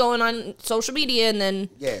trolls going on social media, and then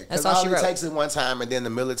that's all she wrote. It takes it one time and then the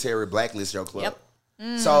military blacklists your club.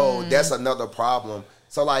 So that's another problem.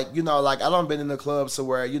 So like, you know, like I done been in the clubs to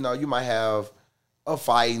where, you know, you might have a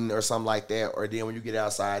fighting or something like that, or then when you get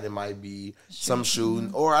outside, it might be some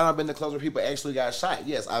shooting. Or I done been to clubs where people actually got shot.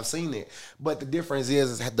 Yes, I've seen it. But the difference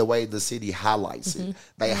is the way the city highlights it.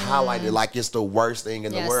 They highlight it like it's the worst thing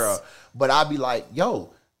in the world. But I'd be like,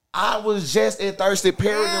 yo, I was just at Thirsty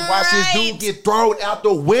Perry and watched this dude get thrown out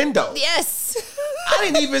the window. Yes. I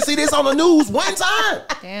didn't even see this on the news one time.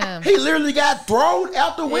 Damn. He literally got thrown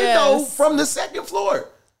out the window from the second floor.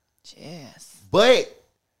 Yes. But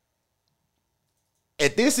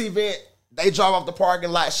at this event, they drove off the parking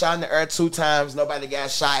lot, shot in the air 2 times. Nobody got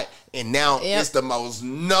shot. And now it's the most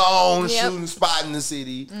known shooting spot in the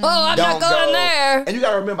city. Oh, I'm not going there. And you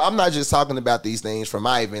got to remember, I'm not just talking about these things from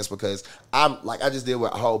my events, because I just deal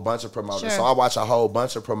with a whole bunch of promoters. So I watch a whole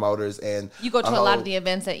bunch of promoters. And you go to a lot of the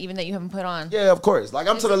events that you haven't put on. Yeah, of course. Like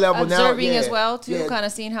I'm to the level now. Observing as well, too, kind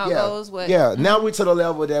of seeing how it goes. Now we're to the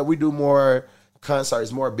level that we do more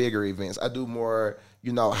concerts, more bigger events. I do more,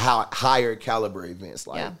 you know, higher caliber events,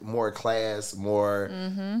 like more class, more,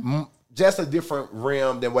 just a different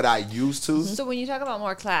realm than what I used to. So when you talk about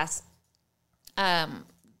more class,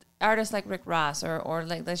 artists like Rick Ross or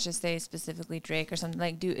like, let's just say specifically Drake or something,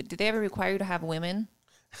 like, do they ever require you to have women?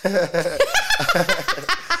 The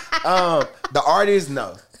artists,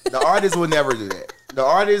 no. The artists would never do that. The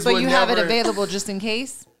artists would never. But you have it available just in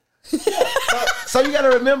case? So you got to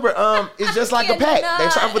remember, it's just like a pack. They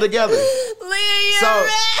travel together.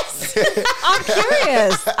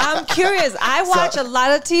 I'm curious. I watch a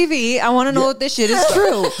lot of TV. I want to know if this shit is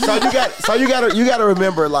true. So you got to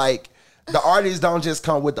remember, like, the artists don't just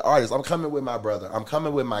come with the artists. I'm coming with my brother. I'm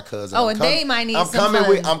coming with my cousin. They might need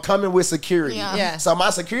I'm coming with security. Yeah. So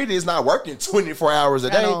my security is not working 24 hours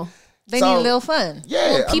a day. They need a little fun.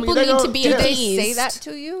 Yeah. Well, people need to be appeased. They say that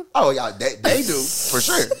to you? Oh, yeah, they do, for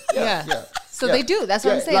sure. Yeah. So they do. That's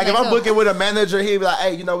what I'm saying. Like if I'm booking with a manager, he'd be like,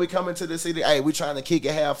 hey, you know, we coming to the city. Hey, we trying to kick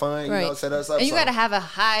it, have fun, you know, set us up. And you got to have a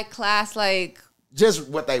high class, like. Just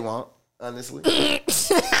what they want, honestly.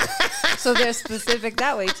 So they're specific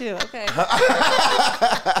that way, too. Okay.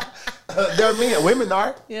 They're men. Women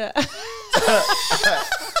are. Yeah.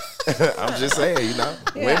 I'm just saying, you know,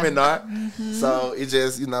 women are. So it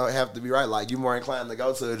just, you know, have to be right. Like, you more inclined to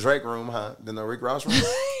go to a Drake room, huh, than a Rick Ross room?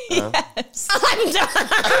 Yes. I'm done.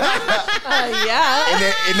 Yeah.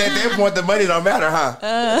 And at that point, the money don't matter, huh?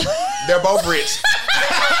 They're both rich.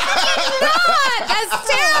 That's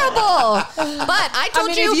terrible. But I told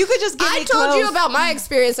if you could just give me I told you clothes. about my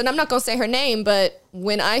experience, and I'm not gonna say her name, but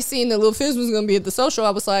when I seen that Lil Fizz was gonna be at the social, I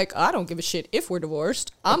was like, I don't give a shit if we're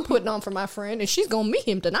divorced. I'm putting on for my friend, and she's gonna meet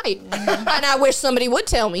him tonight. And I wish somebody would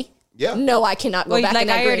tell me. Yeah. No, I cannot go Well, back. like in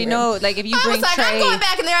that I already green room. know. Like if you I bring was like, Trey, I'm going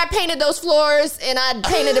back in there. I painted those floors and I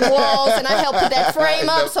painted the walls and I helped put that frame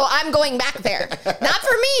up. So I'm going back there. Not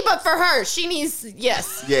for me, but for her. She needs,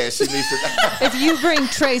 yes. Yeah, she needs to. if you bring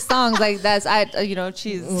Trey songs like that's, you know,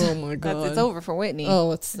 she's. Oh my God. It's over for Whitney.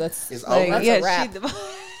 Oh, that's It's like, over. that's a wrap.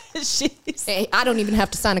 She's. Hey, I don't even have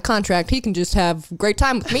to sign a contract. He can just have a great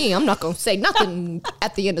time with me. I'm not going to say nothing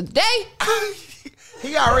at the end of the day.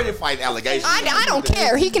 He already fighting allegations. I don't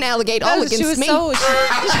care. He can allegate all against me. You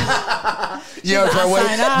don't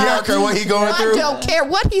care what he going I through? don't care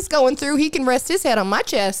what he's going through. He can rest his head on my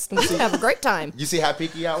chest and we can have a great time. You see how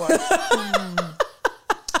picky I was?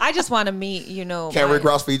 I just want to meet, you know. Can Rick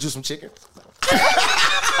Ross feed you some chicken?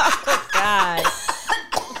 God.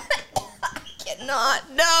 Not,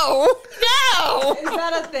 no. Is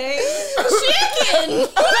that a thing? Chicken.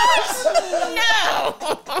 No.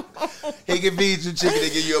 He can feed you chicken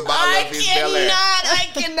and give you a bottle of his Bel Air. I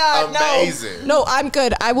cannot. Amazing. No, I'm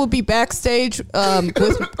good. I will be backstage with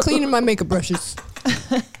cleaning my makeup brushes.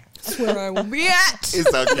 That's where I will be at.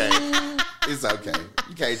 It's okay. It's okay.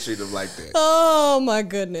 You can't treat him like that. Oh my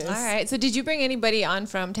goodness. All right. So did you bring anybody on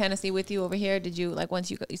from Tennessee with you over here? Did you like once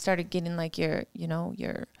you started getting like your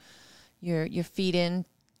feet in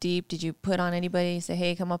deep? Did you put on anybody? Say,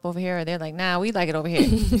 hey, come up over here, or they're like, nah, we like it over here.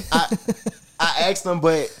 I asked them,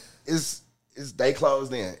 but it's they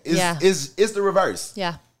closed in. Yeah. It's the reverse.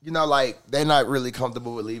 Yeah. You know, like they're not really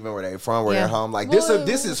comfortable with leaving where they're from, where Yeah. they're home. Like this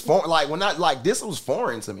is foreign. Like when I like this was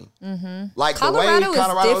foreign to me. Mm-hmm. Like Colorado the way is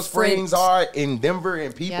Colorado different. Springs are in Denver,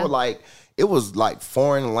 and people Yeah. like it was like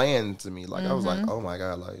foreign land to me. Like I was like, oh my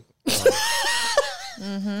god, like,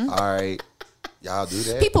 all right, y'all do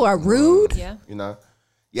that. People are rude. Yeah. You know,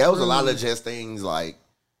 yeah, it was a lot of just things like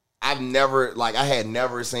I had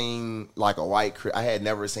never seen like I had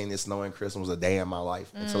never seen it snowing Christmas a day in my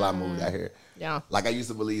life until I moved out here. Yeah. Like I used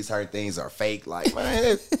to believe certain things are fake. Like,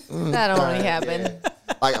 man, That only happened. yeah.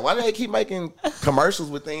 Like, why do they keep making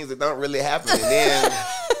commercials with things that don't really happen? And then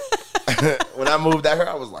when I moved out here,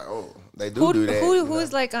 I was like, oh, they do that.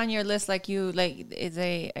 Who's like on your list? Like you like is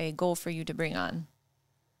a goal for you to bring on?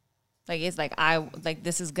 Like it's like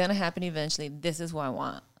this is gonna happen eventually. This is who I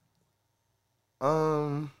want.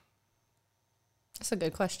 That's a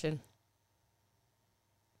good question.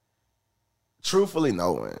 Truthfully,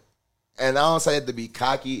 no one. And I don't say it to be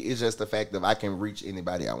cocky. It's just the fact that I can reach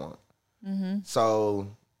anybody I want. Mm-hmm.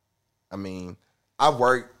 So, I mean, I've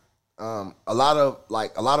worked a lot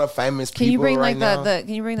of famous people. Can you bring right like now. Can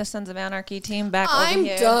you bring the Sons of Anarchy team back I'm over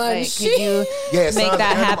here? done. Like, could you Yeah, make Sons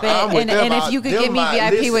that of happen? I'm with them. And if you could Them give me my-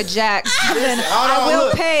 VIP listen. with Jax, then Hold I on, will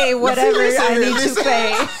look. pay whatever I need to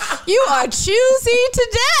pay. You are choosy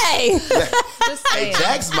today. Just Hey, saying.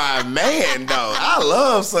 Jack's my man, though. I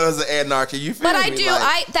love Sons of Anarchy. You feel But me? I do.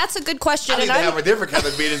 Like, That's a good question. I need and to have a different kind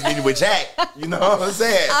of business meeting with Jack. You know what I'm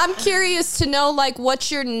saying? I'm curious to know, like,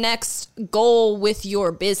 what's your next goal with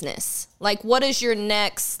your business? Like, what is your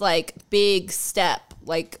next, like, big step?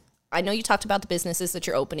 Like, I know you talked about the businesses that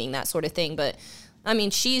you're opening, that sort of thing, but I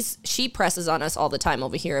mean, she presses on us all the time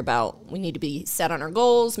over here about we need to be set on our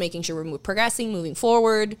goals, making sure we're progressing, moving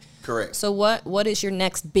forward. Correct. So what is your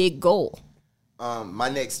next big goal? My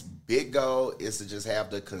next big goal is to just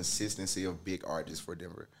have the consistency of big artists for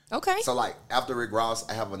Denver. Okay. So, like, after Rick Ross,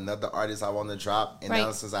 I have another artist I want to drop. And now,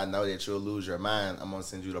 Right. since I know that you'll lose your mind, I'm going to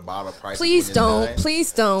send you the bottle price. Please don't. $29.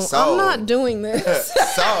 Please don't. So- I'm not doing this.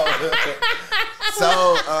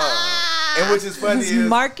 And which is funny is,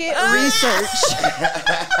 Market research.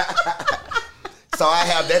 so I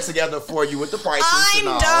have that together for you with the prices. I'm and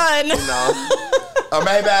all, done. You know, or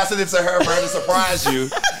maybe I send it to her for her to surprise you.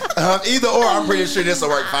 Either or, I'm pretty sure this will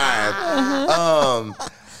work fine.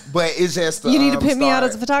 But it's just You need to pay me out start-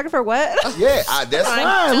 as a photographer. What? Yeah, that's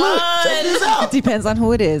fine. Look, check this out. Depends on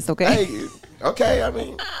who it is. Okay. Hey, okay, I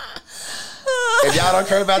mean, if y'all don't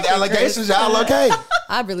care about the allegations, y'all okay.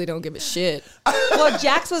 I really don't give a shit. Well,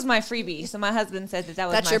 Jax was my freebie, so my husband said that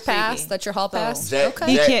was That's my your freebie. pass. That's your hall pass. Jack-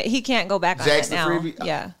 Okay. He can't go back on Jax it the now. freebie?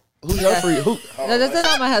 Yeah. Who's your free? Who? No, that's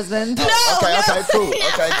not my husband. Okay, cool.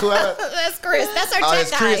 Okay, cool. That's Chris. That's our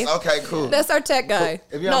tech guy. Chris. Okay, cool. That's our tech guy.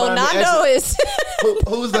 If y'all No, mind me Nando is.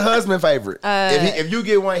 Who's the husband favorite? If you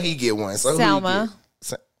get one, he get one. So Selma.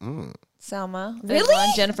 Who you Selma. Really? There's one.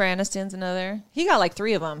 Jennifer Aniston's another. He got like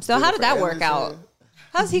 3 of them. So how did that work out?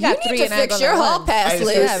 How's he got You 3 need and to I fix got your like hall 1? pass Hey,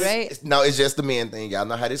 list. Yeah, right? No, it's just the men thing. Y'all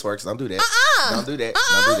know how this works. Don't do that. Don't do that.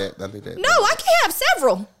 Don't do that. Don't do that. No, I can have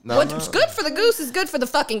several. No, What's no. good for the goose is good for the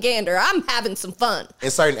fucking gander. I'm having some fun.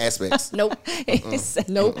 In certain aspects. Nope.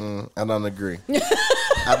 Nope. I don't agree.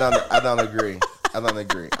 I don't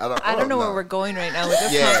agree. I don't know where we're going right now with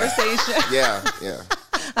this Yeah. conversation. Yeah.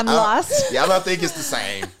 I'm lost. Yeah, I don't think it's the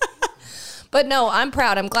same. But no, I'm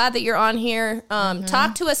proud. I'm glad that you're on here.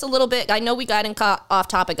 Talk to us a little bit. I know we got off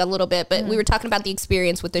topic a little bit, but we were talking about the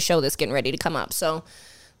experience with the show that's getting ready to come up. So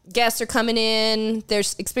guests are coming in.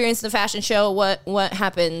 There's experience in the fashion show. What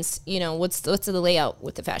happens? You know, what's the layout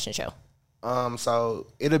with the fashion show? So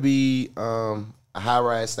it'll be a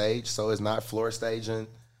high-rise stage, so it's not floor staging.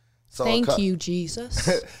 So Thank you,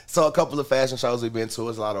 Jesus. So a couple of fashion shows we've been to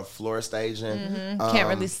is a lot of floor staging. Can't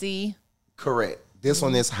really see. Correct. This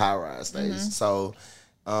one is high-rise stage. So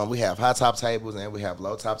we have high-top tables and we have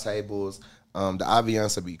low-top tables. The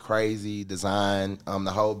ambiance will be crazy. Design,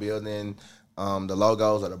 the whole building, the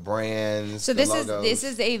logos of the brands. So the this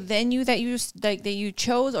is a venue that you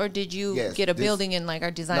chose, or did you Yes, get a this- building and like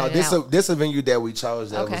are designing No, it out? this a venue that we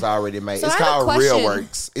chose that Okay. was already made. So it's I have a called question. Real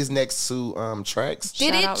Works. It's next to Tracks.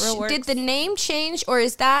 Did Shout out Real Works. did the name change, or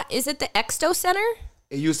is it the Exto Center?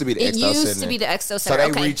 It used to be the It Expo used Center. to be the Exto So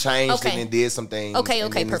Center. they Okay. rechanged Okay. it and did some things. Okay, and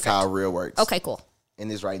okay, then it's perfect. called Real Works. Okay, cool.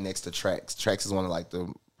 And it's right next to Tracks. Tracks is one of like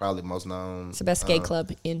the probably most known. It's the best gay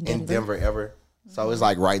club in Denver. ever. So it's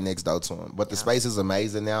like right next door to him. But the space is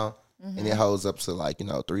amazing now, and it holds up to like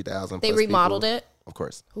 3,000. They remodeled it. Of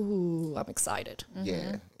course. Ooh, I'm excited.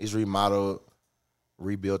 Yeah, it's remodeled,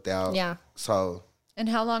 rebuilt out. Yeah. So And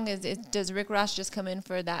how long is it? Does Rick Ross just come in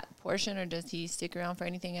for that portion, or does he stick around for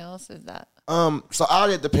anything else? Is that so all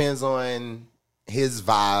that depends on his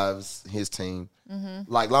vibes, his team.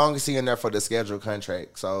 Like long as he in there for the scheduled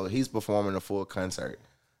contract, so he's performing a full concert.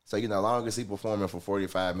 So long as he performing for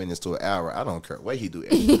 45 minutes to an hour, I don't care what he do.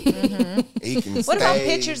 He can. What about stay.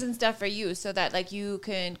 pictures and stuff for you, so that like you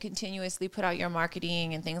can continuously put out your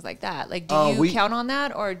marketing and things like that? Like, do you count on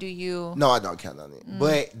that, or do you? No, I don't count on it.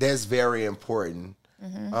 But that's very important.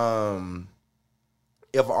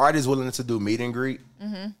 If an artist is willing to do meet and greet,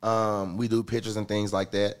 we do pictures and things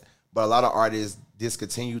like that. But a lot of artists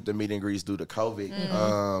discontinued the meet and greets due to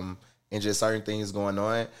COVID and just certain things going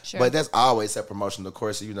on. Sure. But that's always a promotion. Of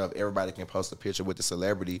course, if everybody can post a picture with the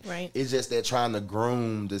celebrity. Right. It's just they're trying to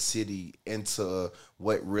groom the city into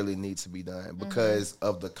what really needs to be done because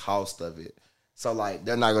of the cost of it. So, like,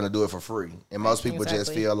 they're not going to do it for free. And most people just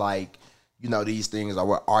Exactly. feel like, these things are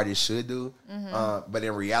what artists should do. But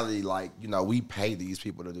in reality, like, we pay these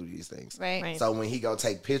people to do these things. Right. So when he go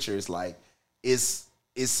take pictures, like,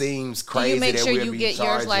 it seems Do crazy you make that sure we'll you be get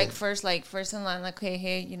charging. yours first in line? Like,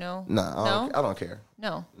 hey, No, No? I don't care.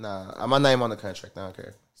 No. Nah, my name on the contract. I don't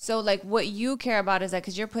care. So, like, what you care about is that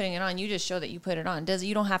because you're putting it on, you just show that you put it on.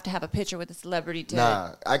 You don't have to have a picture with a celebrity to. Nah,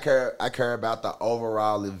 I care about the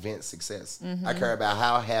overall event success. I care about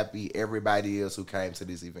how happy everybody is who came to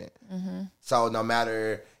this event. So no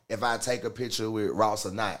matter if I take a picture with Ross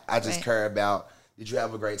or not, I just Right. care about, did you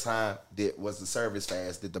have a great time? Was the service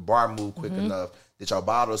fast? Did the bar move quick enough? Did your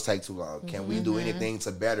bottles take too long? Can we do anything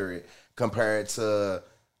to better it compared to,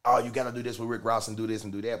 oh, you got to do this with Rick Ross and do this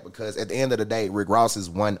and do that? Because at the end of the day, Rick Ross is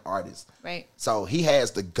one artist. Right. So he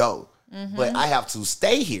has to go. But I have to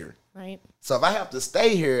stay here. Right. So if I have to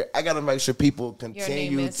stay here, I got to make sure people name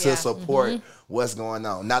continue is, to yeah. support what's going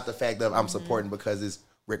on. Not the fact that I'm supporting because it's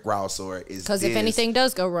Rick Ross or is Because if anything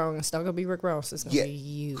does go wrong, it's not going to be Rick Ross. It's going to be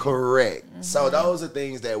you. correct. So those are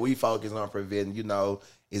things that we focus on preventing.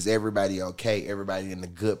 Is everybody okay? Everybody in a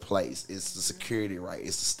good place? Is the security right?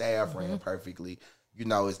 Is the staff ran perfectly?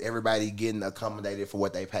 Is everybody getting accommodated for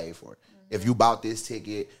what they paid for? If you bought this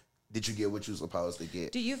ticket, did you get what you supposed to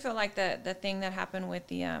get? Do you feel like the thing that happened with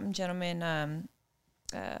the gentleman,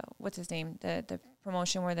 what's his name? The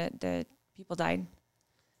promotion where the people died?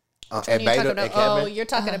 At You're Beta, talking at about, Cabin? you're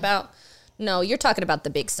talking about. No, you're talking about the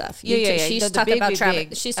big stuff. Yeah. She's The talking big, about big, Travis.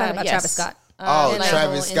 big. She's talking about Yes. Travis Scott. Oh, And that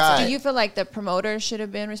Travis whole Scott. incident. Do you feel like the promoter should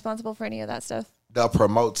have been responsible for any of that stuff? The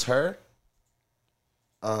promoter.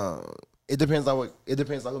 It depends on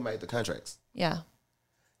who made the contracts. Yeah.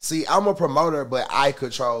 See, I'm a promoter, but I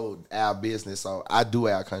control our business, so I do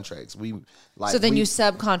our contracts. So then you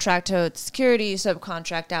subcontract to security, you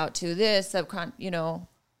subcontract out to this,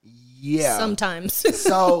 yeah. Sometimes.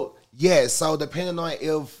 So Yeah, so depending on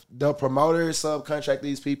if the promoter subcontract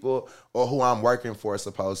these people or who I'm working for is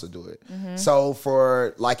supposed to do it. So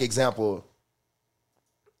for like example,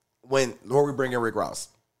 when we bring in Rick Ross,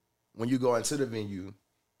 when you go into the venue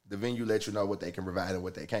lets you know what they can provide and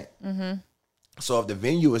what they can't. So if the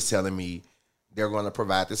venue is telling me they're going to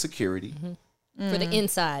provide the security for the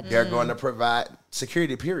inside, they're going to provide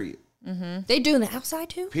security. Period. they do in the outside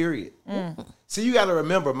too. Period. So you got to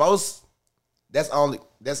remember,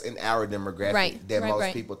 that's in our demographic Right, that right, most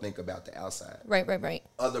right. people think about the outside. Right.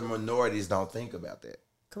 Other minorities don't think about that.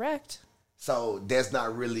 Correct. So that's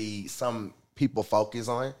not really some people focus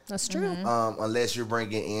on, That's true. unless you're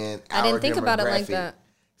bringing in. I didn't think about it like demographic. that.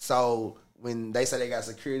 So when they say they got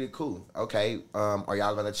security, cool. Okay, are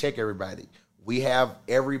y'all gonna check everybody? We have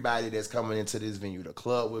everybody that's coming into this venue. The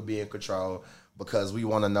club will be in control because we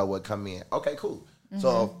want to know what come in. Okay, cool.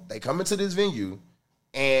 So if they come into this venue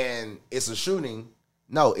and it's a shooting,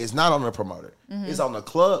 no, it's not on the promoter. It's on the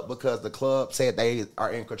club because the club said they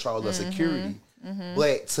are in control of security.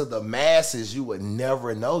 But to the masses, you would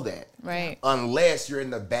never know that. Right. Unless you're in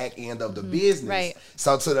the back end of the business. Right.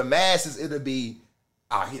 So to the masses, it'll be,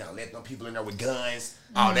 oh, he don't let them people in there with guns.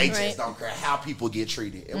 Oh, they just Right. don't care how people get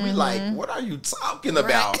treated. And we like, what are you talking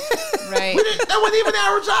about? Right. That wasn't even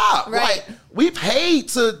our job. Right. Like, we paid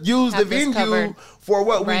to use the Have this venue covered. for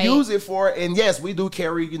what Right. we use it for. And yes, we do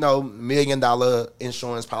carry, $1 million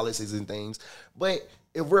insurance policies and things. But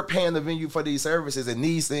if we're paying the venue for these services and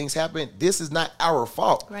these things happen, this is not our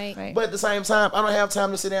fault. Right. But at the same time, I don't have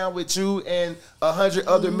time to sit down with you and 100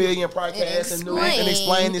 other million podcasts and news and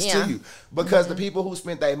explain this Yeah. to you. Because the people who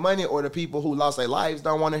spent their money or the people who lost their lives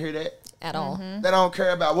don't want to hear that. At all. They don't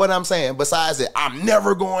care about what I'm saying. Besides that, I'm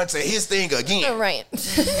never going to his thing again. Right.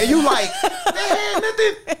 And you like, man,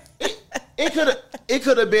 nothing. It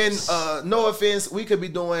could have been, no offense, we could be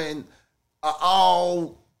doing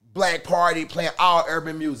all black party playing all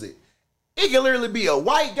urban music. It can literally be a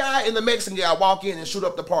white guy and the Mexican guy walk in and shoot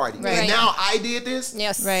up the party. Right. And now I did this?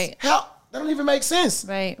 Yes. Right. How? That don't even make sense.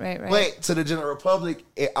 Right. But to the general public,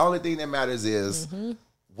 the only thing that matters is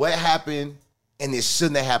what happened, and it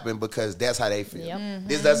shouldn't have happened because that's how they feel. Yep.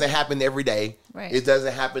 This doesn't happen every day. Right. It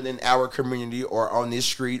doesn't happen in our community or on this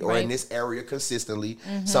street or in Right. this area consistently.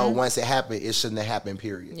 So once it happened, it shouldn't have happened,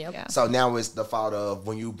 period. Yep. Yeah. So now it's the fault of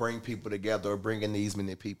when you bring people together or bring in these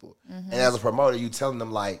many people. And as a promoter, you telling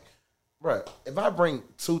them like, bro, if I bring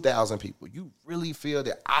 2,000 people, you really feel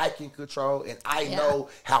that I can control and I know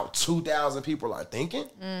how 2,000 people are thinking?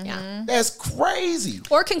 Yeah. That's crazy.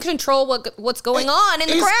 Or can control what's going on in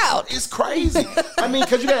the crowd. It's crazy. I mean,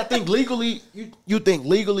 because you got to think legally, you think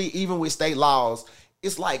legally, even with state laws,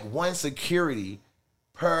 it's like one security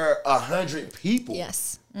per 100 people.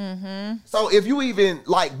 Yes. So if you even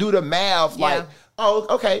like do the math, like, oh,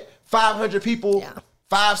 okay, 500 people,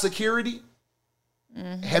 5 security.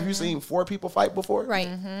 Have you seen 4 people fight before? Right.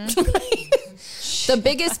 The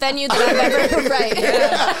biggest venue that I've ever right.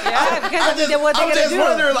 I just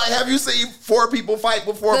wondering, like, have you seen 4 people fight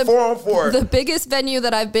before? 4-on-4. The biggest venue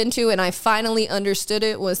that I've been to, and I finally understood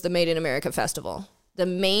it, was the Made in America Festival. The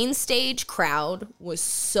main stage crowd was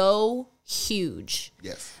so huge.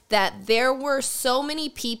 Yes. That there were so many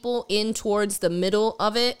people in towards the middle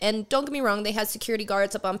of it. And don't get me wrong, they had security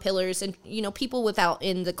guards up on pillars and, people without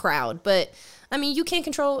in the crowd. But, I mean, you can't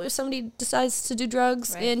control if somebody decides to do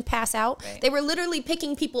drugs and pass out. Right. They were literally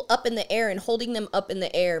picking people up in the air and holding them up in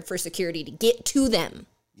the air for security to get to them.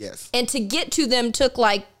 Yes. And to get to them took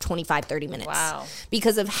like 25, 30 minutes. Wow.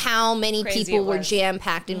 Because of how many people were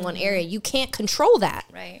jam-packed in one area. You can't control that.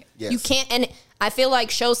 Right. Yes. You can't. And I feel like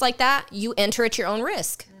shows like that, you enter at your own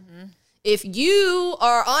risk. If you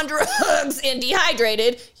are on drugs and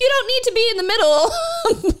dehydrated, you don't need to be in the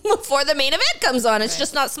middle before the main event comes on. It's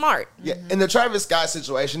just not smart. Yeah, in the Travis Scott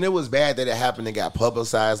situation, it was bad that it happened and got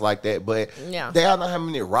publicized like that. But they all know how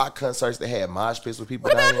many rock concerts they had mosh pits with people.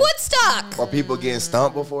 What about dying, Woodstock? or people getting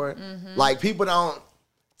stumped before it. Like, people don't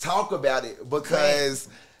talk about it because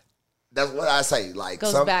that's what I say. Like,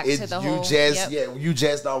 Goes back to the whole- you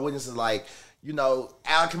just don't witness it. Like,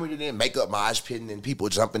 our community didn't make up mosh pitting and people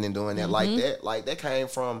jumping and doing that like that. Like, that came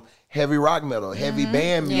from heavy rock metal, heavy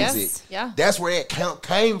band Yes. music. Yeah. That's where it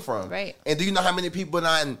came from. Right. And do you know how many people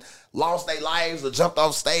done lost their lives or jumped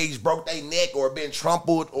off stage, broke their neck, or been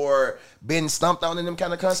trampled or been stumped on in them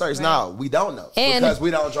kind of concerts? No, we don't know. And because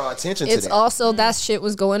we don't draw attention to It's that. also, that shit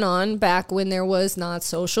was going on back when there was not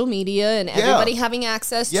social media and everybody having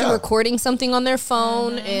access to recording something on their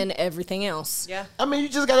phone and everything else. Yeah. I mean, you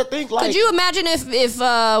just got to think like... Could you imagine if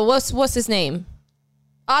what's his name?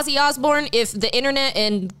 Ozzy Osbourne, if the internet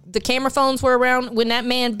and the camera phones were around when that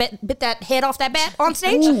man bit that head off that bat on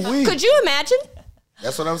stage? Ooh-wee. Could you imagine?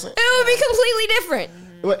 That's what I'm saying. It would be completely different.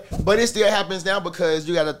 But it still happens now because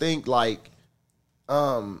you got to think like,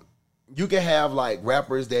 you can have like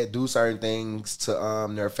rappers that do certain things to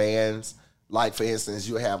their fans. Like for instance,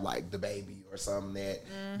 you have like the baby or something that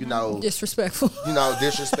you know Disrespectful.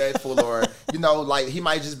 Or you know, like he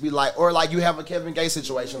might just be like, or like you have a Kevin Gates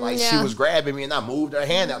situation, like she was grabbing me and I moved her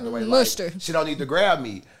hand out the way, Mushed like her. she don't need to grab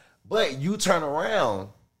me. But you turn around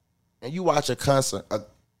and you watch a concert, a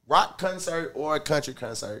rock concert or a country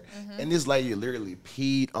concert, and this lady literally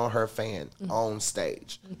peed on her fan on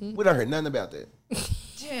stage. We don't hear nothing about that.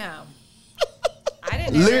 Damn. I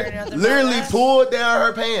didn't hear nothing about Literally that. pulled down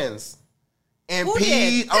her pants and Who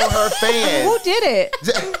peed did? on her fan. Who did it?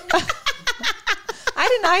 I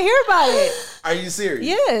did not hear about it. Are you serious?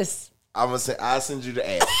 Yes. I'll send you the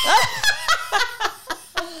ad.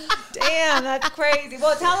 Damn, that's crazy.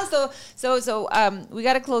 Well, tell us though. So we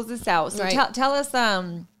got to close this out. So Right. tell us,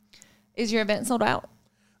 is your event sold out?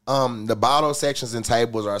 The bottle sections and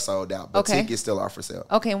tables are sold out, but Okay. tickets still are for sale.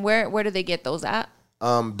 Okay, and where do they get those at?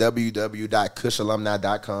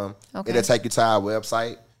 www.kushalumni.com. Okay. It'll take you to our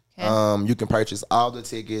website. Okay. You can purchase all the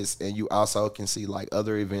tickets, and you also can see like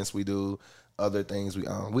other events we do, other things we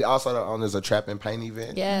own. We also are owners of Trap and Paint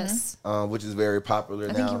event, Yes. Which is very popular I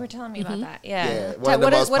now. think you were telling me about that. Yeah. Yeah, one of the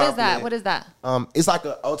What is most what is popular. that? What is that? It's like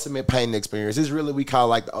an ultimate painting experience. It's really we call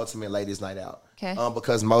like the ultimate ladies' night out. Okay.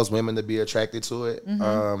 Because most women to be attracted to it.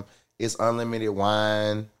 It's unlimited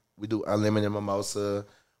wine. We do unlimited mimosa.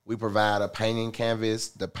 We provide a painting canvas,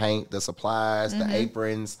 the paint, the supplies, the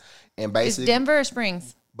aprons, and Is basically Denver or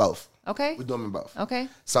Springs? both. Okay. We do them in both. Okay.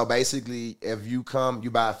 So basically, if you come, you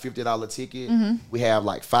buy a $50 ticket. We have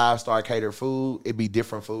like 5-star catered food. It'd be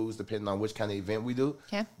different foods depending on which kind of event we do.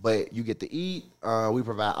 Okay. But you get to eat. We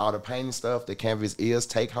provide all the painting stuff. The canvas is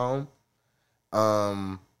take home.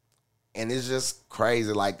 And it's just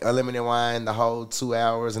crazy. Like unlimited wine, the whole 2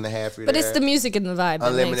 hours and a half. But it's the music and the vibe. that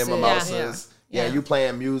unlimited makes it- mimosas. Yeah, you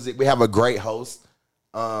playing music. We have a great host.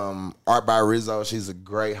 Art by Rizzo. She's a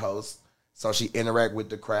great host. So she interact with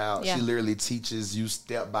the crowd. Yeah. She literally teaches you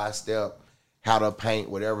step by step how to paint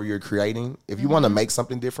whatever you're creating. If you want to make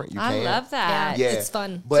something different, you I can. love that. Yeah, It's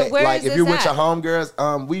fun. But So where like is if you're this with your at?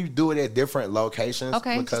 homegirls, we do it at different locations.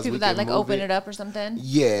 Okay. because Just people we that can like move open it up or something.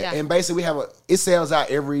 Yeah. And basically it sells out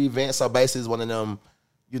every event. So basically it's one of them,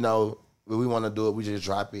 you know, when we want to do it, we just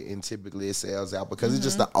drop it and typically it sells out because it's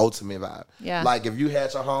just the ultimate vibe. Yeah. Like if you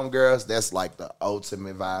had your homegirls, that's like the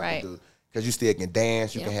ultimate vibe Right. to do. Because you still can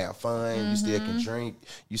dance, you can have fun, you still can drink,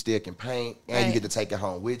 you still can paint, and you Right. get to take it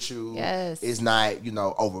home with you. Yes. It's not, you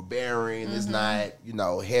know, overbearing. It's not, you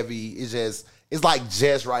know, heavy. It's like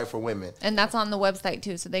just right for women. And that's on the website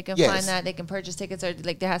too, so they can Yes. find that. They can purchase tickets, or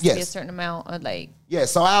like there has to be a Yes. certain amount of like. Yeah,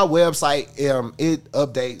 so our website, it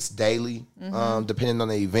updates daily, depending on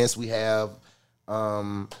the events we have.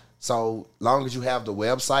 So long as you have the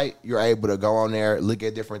website, you're able to go on there, look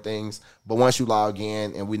at different things. But once you log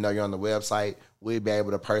in and we know you're on the website, we'll be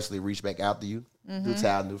able to personally reach back out to you due to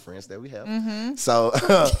our new friends that we have. So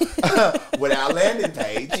with our landing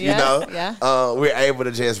page, you know, we're able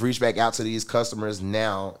to just reach back out to these customers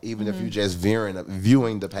now, even if you're just viewing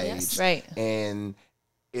the page. Yes. Right. And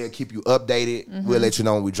it'll keep you updated. We'll let you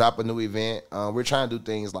know when we drop a new event. We're trying to do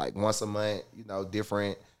things like once a month, you know,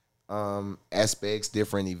 different aspects,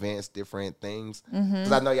 different events, different things.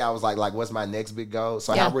 Because I know y'all was like, what's my next big goal?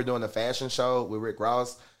 So how we're doing a fashion show with Rick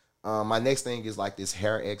Ross. My next thing is like this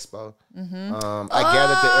hair expo. I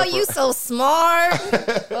gathered the you so smart.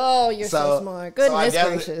 Oh, you're so smart. Goodness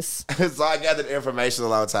gracious. So I gathered the information a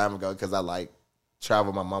long time ago because I like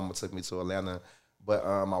travel. My mama took me to Atlanta. But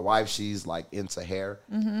my wife, she's like into hair.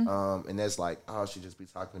 And that's like, oh, she just be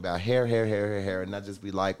talking about hair. And I just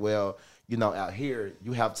be like, well, you know, out here,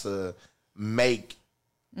 you have to make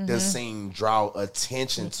the scene draw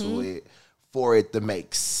attention to it for it to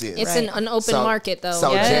make sense. It's an open market, though.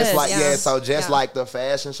 So Yes. just like the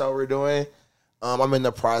fashion show we're doing, I'm in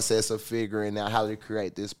the process of figuring out how to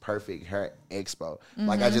create this perfect hair expo.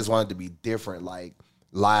 Like, I just wanted to be different, like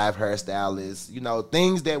live hairstylists, you know,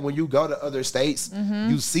 things that when you go to other states,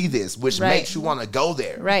 you see this, which makes you want to go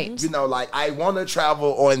there. Right. You know, like I want to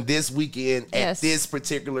travel on this weekend at Yes. this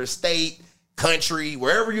particular state, country,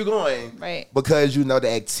 wherever you're going. Right. Because you know the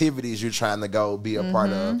activities you're trying to go be a part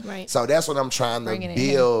of. Right. So that's what I'm trying to Bringing it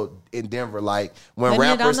build in Denver. Like when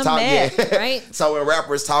Putting it on rappers the talk, map, right? So when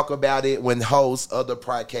rappers talk about it, when hosts other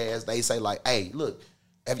podcasts, they say like, "Hey, look,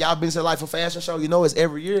 have y'all been to the Life of Fashion show? You know it's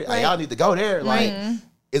every year. Like, y'all need to go there. Like,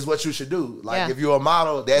 it's what you should do. Like Yeah. if you're a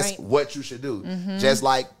model, that's Right. what you should do. Just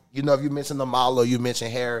like you know, if you mention the mall or you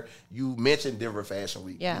mention hair, you mention Denver Fashion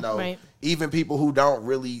Week. Yeah, you know, right. even people who don't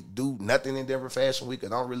really do nothing in Denver Fashion Week or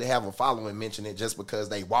don't really have a following mention it just because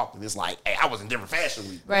they walk and it's like, hey, I was in Denver Fashion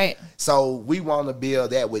Week. Right. So we want to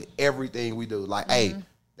build that with everything we do. Like, hey,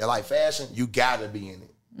 they like fashion, you gotta be in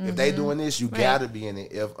it. If they doing this, you gotta be in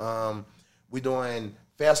it. If we doing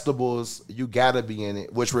festivals, you gotta be in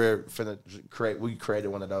it. Which we're finna create. We created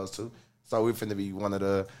one of those too. So we're finna be one of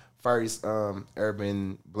the first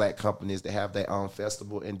urban black companies to have their own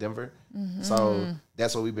festival in Denver. So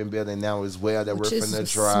that's what we've been building now as well. That Which we're is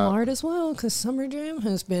finna drop. smart as well, because Summer Jam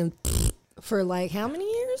has been for like how many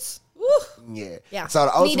years? Woo. Yeah. So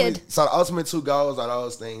the Needed. ultimate two goals are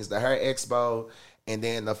those things: the Hair Expo, and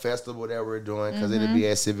then the festival that we're doing, because it'll be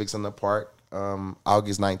at Civics in the Park,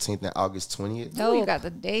 August 19th and August 20th. Oh, you got the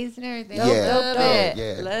days and everything. Yeah. Love it.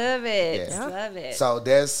 Yeah. Love it. Yeah. Love it. So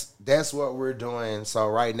that's what we're doing. So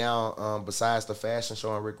right now, besides the fashion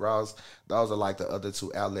show and Rick Ross, those are like the other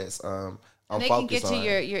two outlets. I'm And they can focused get to on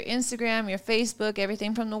your Instagram, your Facebook,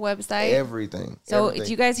 everything from the website. everything. So everything. if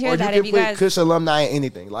you guys hear or that, you if can you put guys Kush alumni in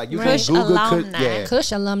anything, like you Kush can Google alumni.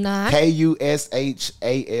 Kush alumni.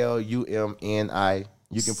 KUSHALUMNI.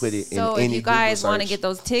 You can put it so in if any you guys Google want to search. get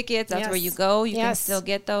those tickets, that's where Yes. you go. You can Yes. still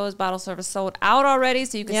get those. Bottle service sold out already,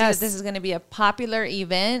 so you can see Yes. that this is going to be a popular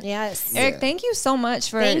event. Yes. Eric, Yeah. thank you so much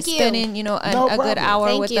for Thank you. spending, No a good problem. hour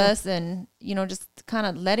Thank with you. us, and just kind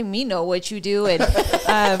of letting me know what you do, and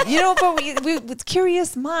but we with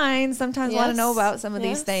curious minds sometimes want to Yes. know about some of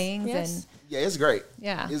these Yes. things, Yes. and Yeah, it's great.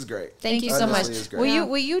 Yeah. It's great. Thank you so much. Honestly, it's great.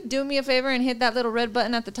 Will you do me a favor and hit that little red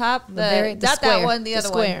button at the top? The Not that square. one, the The other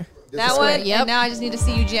square. one. The That square. one. Yep. And now I just need to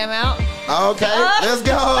see you jam out. Okay, let's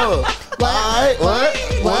go. All right, what?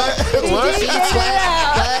 What?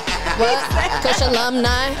 Kush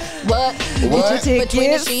alumni. What? What?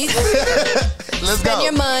 Between the sheets. Let's Spend go.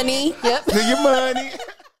 your money. Yep. Spend your money.